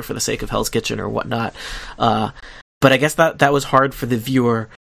together for the sake of Hell's Kitchen or whatnot. But I guess that was hard for the viewer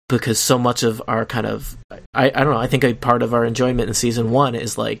because so much of our kind of, I don't know, I think a part of our enjoyment in season 1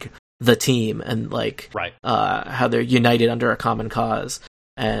 is, like, the team and, like, right. How they're united under a common cause.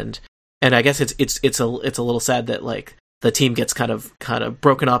 And I guess it's a little sad that, like, the team gets kind of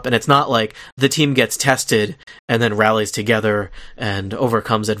broken up, and it's not like the team gets tested and then rallies together and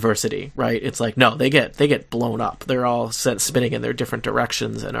overcomes adversity, right? It's like, no, they get blown up. They're all spinning in their different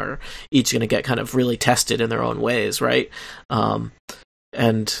directions and are each going to get kind of really tested in their own ways, right? And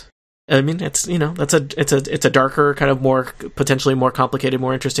I mean, it's it's a darker, kind of more potentially more complicated,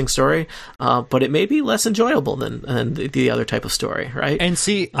 more interesting story, but it may be less enjoyable than the other type of story, right? And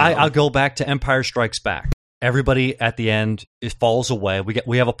see, I'll go back to Empire Strikes Back. Everybody at the end, it falls away.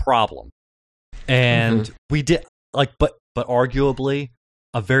 We have a problem, and we did but arguably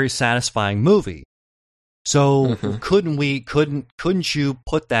a very satisfying movie. So couldn't you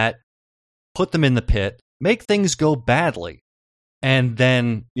put them in the pit, make things go badly, and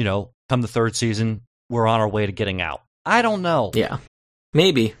then come the third season, we're on our way to getting out. I don't know. Yeah,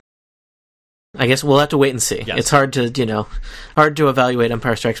 maybe. I guess we'll have to wait and see. Yes. It's hard to evaluate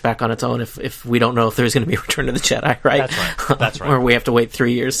Empire Strikes Back on its own if we don't know if there's going to be Return of the Jedi, right? That's right. Or we have to wait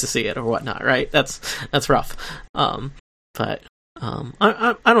 3 years to see it or whatnot, right? That's rough. But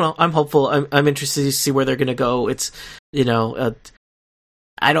I don't know. I'm hopeful. I'm interested to see where they're going to go. It's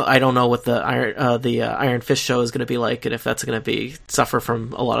I don't know what the Iron Fist show is going to be like, and if that's going to suffer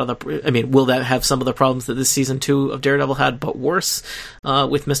from a lot of the. I mean, will that have some of the problems that this season 2 of Daredevil had, but worse,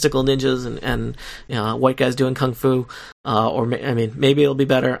 with mystical ninjas and white guys doing kung fu, or maybe it'll be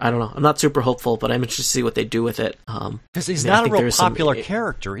better. I don't know. I'm not super hopeful, but I'm interested to see what they do with it. Because he's not a real popular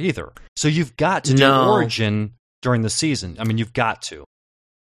character either, so you've got to do origin during the season. I mean, you've got to.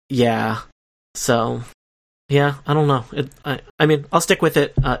 Yeah. So. Yeah, I don't know. I mean, I'll stick with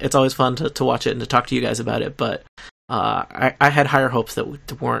it. It's always fun to watch it and to talk to you guys about it, but I had higher hopes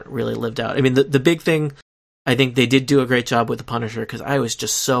that weren't really lived out. I mean, the big thing, I think they did do a great job with The Punisher, because I was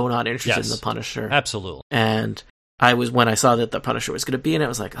just so not interested in The Punisher. Absolutely. And when I saw that The Punisher was going to be in it, I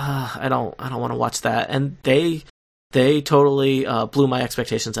was like, I don't want to watch that. And they totally blew my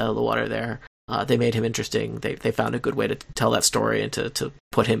expectations out of the water there. They made him interesting. They found a good way to tell that story and to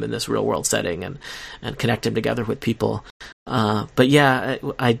put him in this real world setting and connect him together with people. But yeah,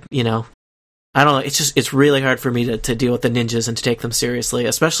 I don't know. It's really hard for me to deal with the ninjas and to take them seriously,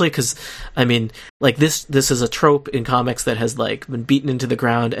 especially because, I mean, like this is a trope in comics that has like been beaten into the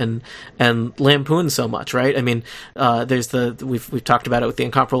ground and lampooned so much, right? I mean, we've talked about it with the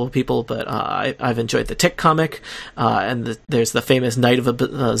Incomparable People, but I've enjoyed the Tick comic, and there's the famous Night of a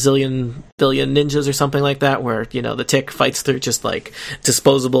Zillion Billion Ninjas or something like that, where the Tick fights through just like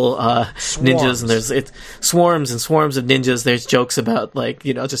disposable ninjas, and there's swarms and swarms of ninjas. There's jokes about like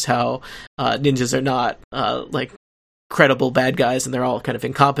just how ninjas are not like credible bad guys, and they're all kind of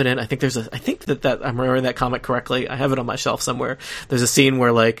incompetent. I think that I'm remembering that comic correctly. I have it on my shelf somewhere. There's a scene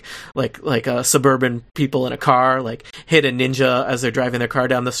where like suburban people in a car like hit a ninja as they're driving their car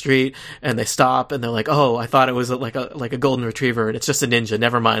down the street, and they stop and they're like, "Oh, I thought it was like a golden retriever, and it's just a ninja.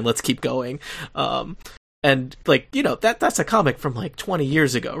 Never mind. Let's keep going." And like that's a comic from like 20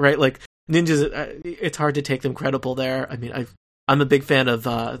 years ago, right? Like ninjas, it's hard to take them credible there. I mean, I'm a big fan of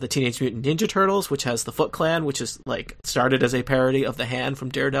the Teenage Mutant Ninja Turtles, which has the Foot Clan, which is like started as a parody of the Hand from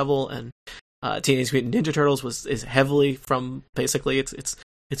Daredevil, and Teenage Mutant Ninja Turtles is heavily from basically it's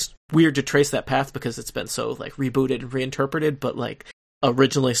weird to trace that path because it's been so like rebooted and reinterpreted, but like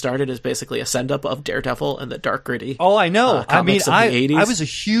originally started as basically a send up of Daredevil and the dark gritty. Oh, I know. I mean, I was a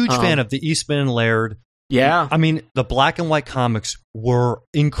huge fan of the Eastman and Laird. Yeah, I mean, the black and white comics were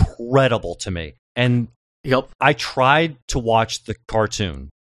incredible to me, and. Yep. I tried to watch the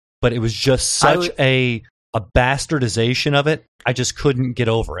cartoon, but it was just such a bastardization of it. I just couldn't get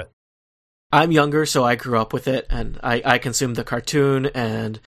over it. I'm younger, so I grew up with it, and I consumed the cartoon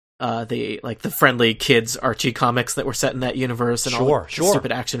and the friendly kids Archie comics that were set in that universe and all the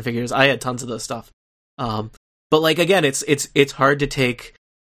stupid action figures. I had tons of those stuff. But like again, it's hard to take.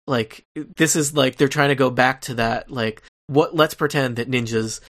 Like this is like they're trying to go back to that. Like let's pretend that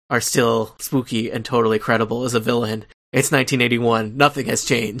ninjas are still spooky and totally credible as a villain, It's 1981. Nothing has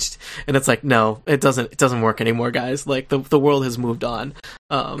changed. And it's like, no, it doesn't work anymore, guys. Like, the world has moved on.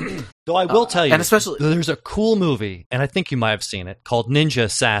 Though I will tell you, and especially, there's a cool movie, and I think you might have seen it, called Ninja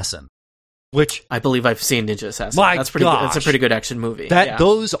Assassin, which I believe I've seen Ninja Assassin. My That's pretty. gosh, that's a pretty good action movie.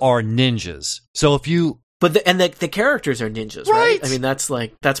 Those are ninjas. So if you... But the characters are ninjas, right? I mean, that's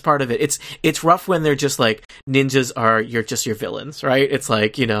part of it. It's rough when they're just like ninjas are your villains, right? It's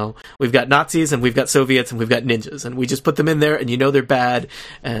like, you know, we've got Nazis and we've got Soviets and we've got ninjas, and we just put them in there, and you know they're bad,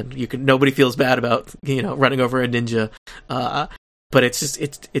 and nobody feels bad about, you know, running over a ninja. But it's just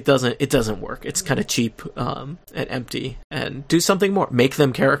it doesn't work. It's kind of cheap and empty. And do something more. Make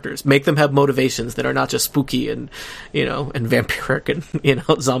them characters. Make them have motivations that are not just spooky and, you know, and vampiric and, you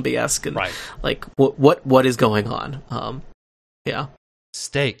know, zombie-esque and right. Like what is going on? Yeah.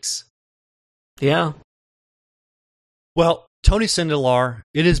 Stakes. Yeah. Well, Tony Sindelar,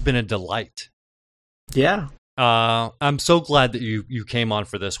 it has been a delight. Yeah. I'm so glad that you came on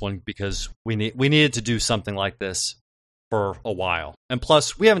for this one, because we needed to do something like this for a while. And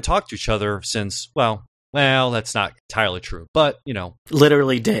plus, we haven't talked to each other since, well, that's not entirely true, but, you know.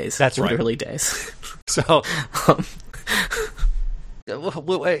 Literally days. That's right. Literally days. So,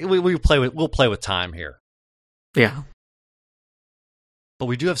 we'll play with time here. Yeah. But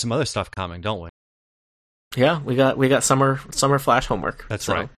we do have some other stuff coming, don't we? Yeah, we got summer Flash homework. That's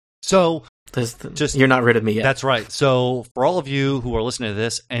right. So, just you're not rid of me yet. That's right. So, for all of you who are listening to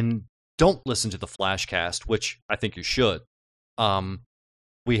this and don't listen to the Flashcast, which I think you should,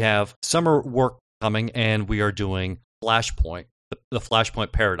 we have summer work coming, and we are doing Flashpoint, the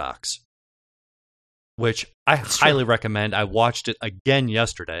Flashpoint Paradox, which I highly recommend. I watched it again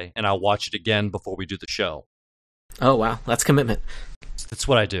yesterday, and I'll watch it again before we do the show. Oh, wow. That's commitment. That's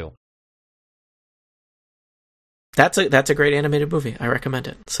what I do. That's a great animated movie. I recommend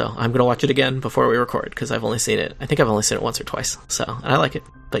it. So I'm going to watch it again before we record, because I think I've only seen it once or twice. So, and I like it.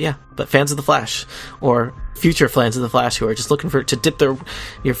 But yeah, but fans of The Flash, or future fans of The Flash who are just looking to dip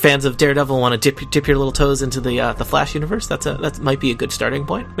your fans of Daredevil want to dip your little toes into the Flash universe, that might be a good starting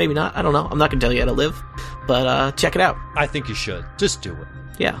point. Maybe not. I don't know. I'm not going to tell you how to live, but check it out. I think you should. Just do it.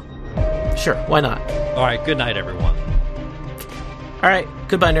 Yeah. Sure. Why not? All right. Good night, everyone. All right.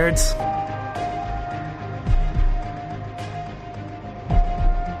 Goodbye, nerds.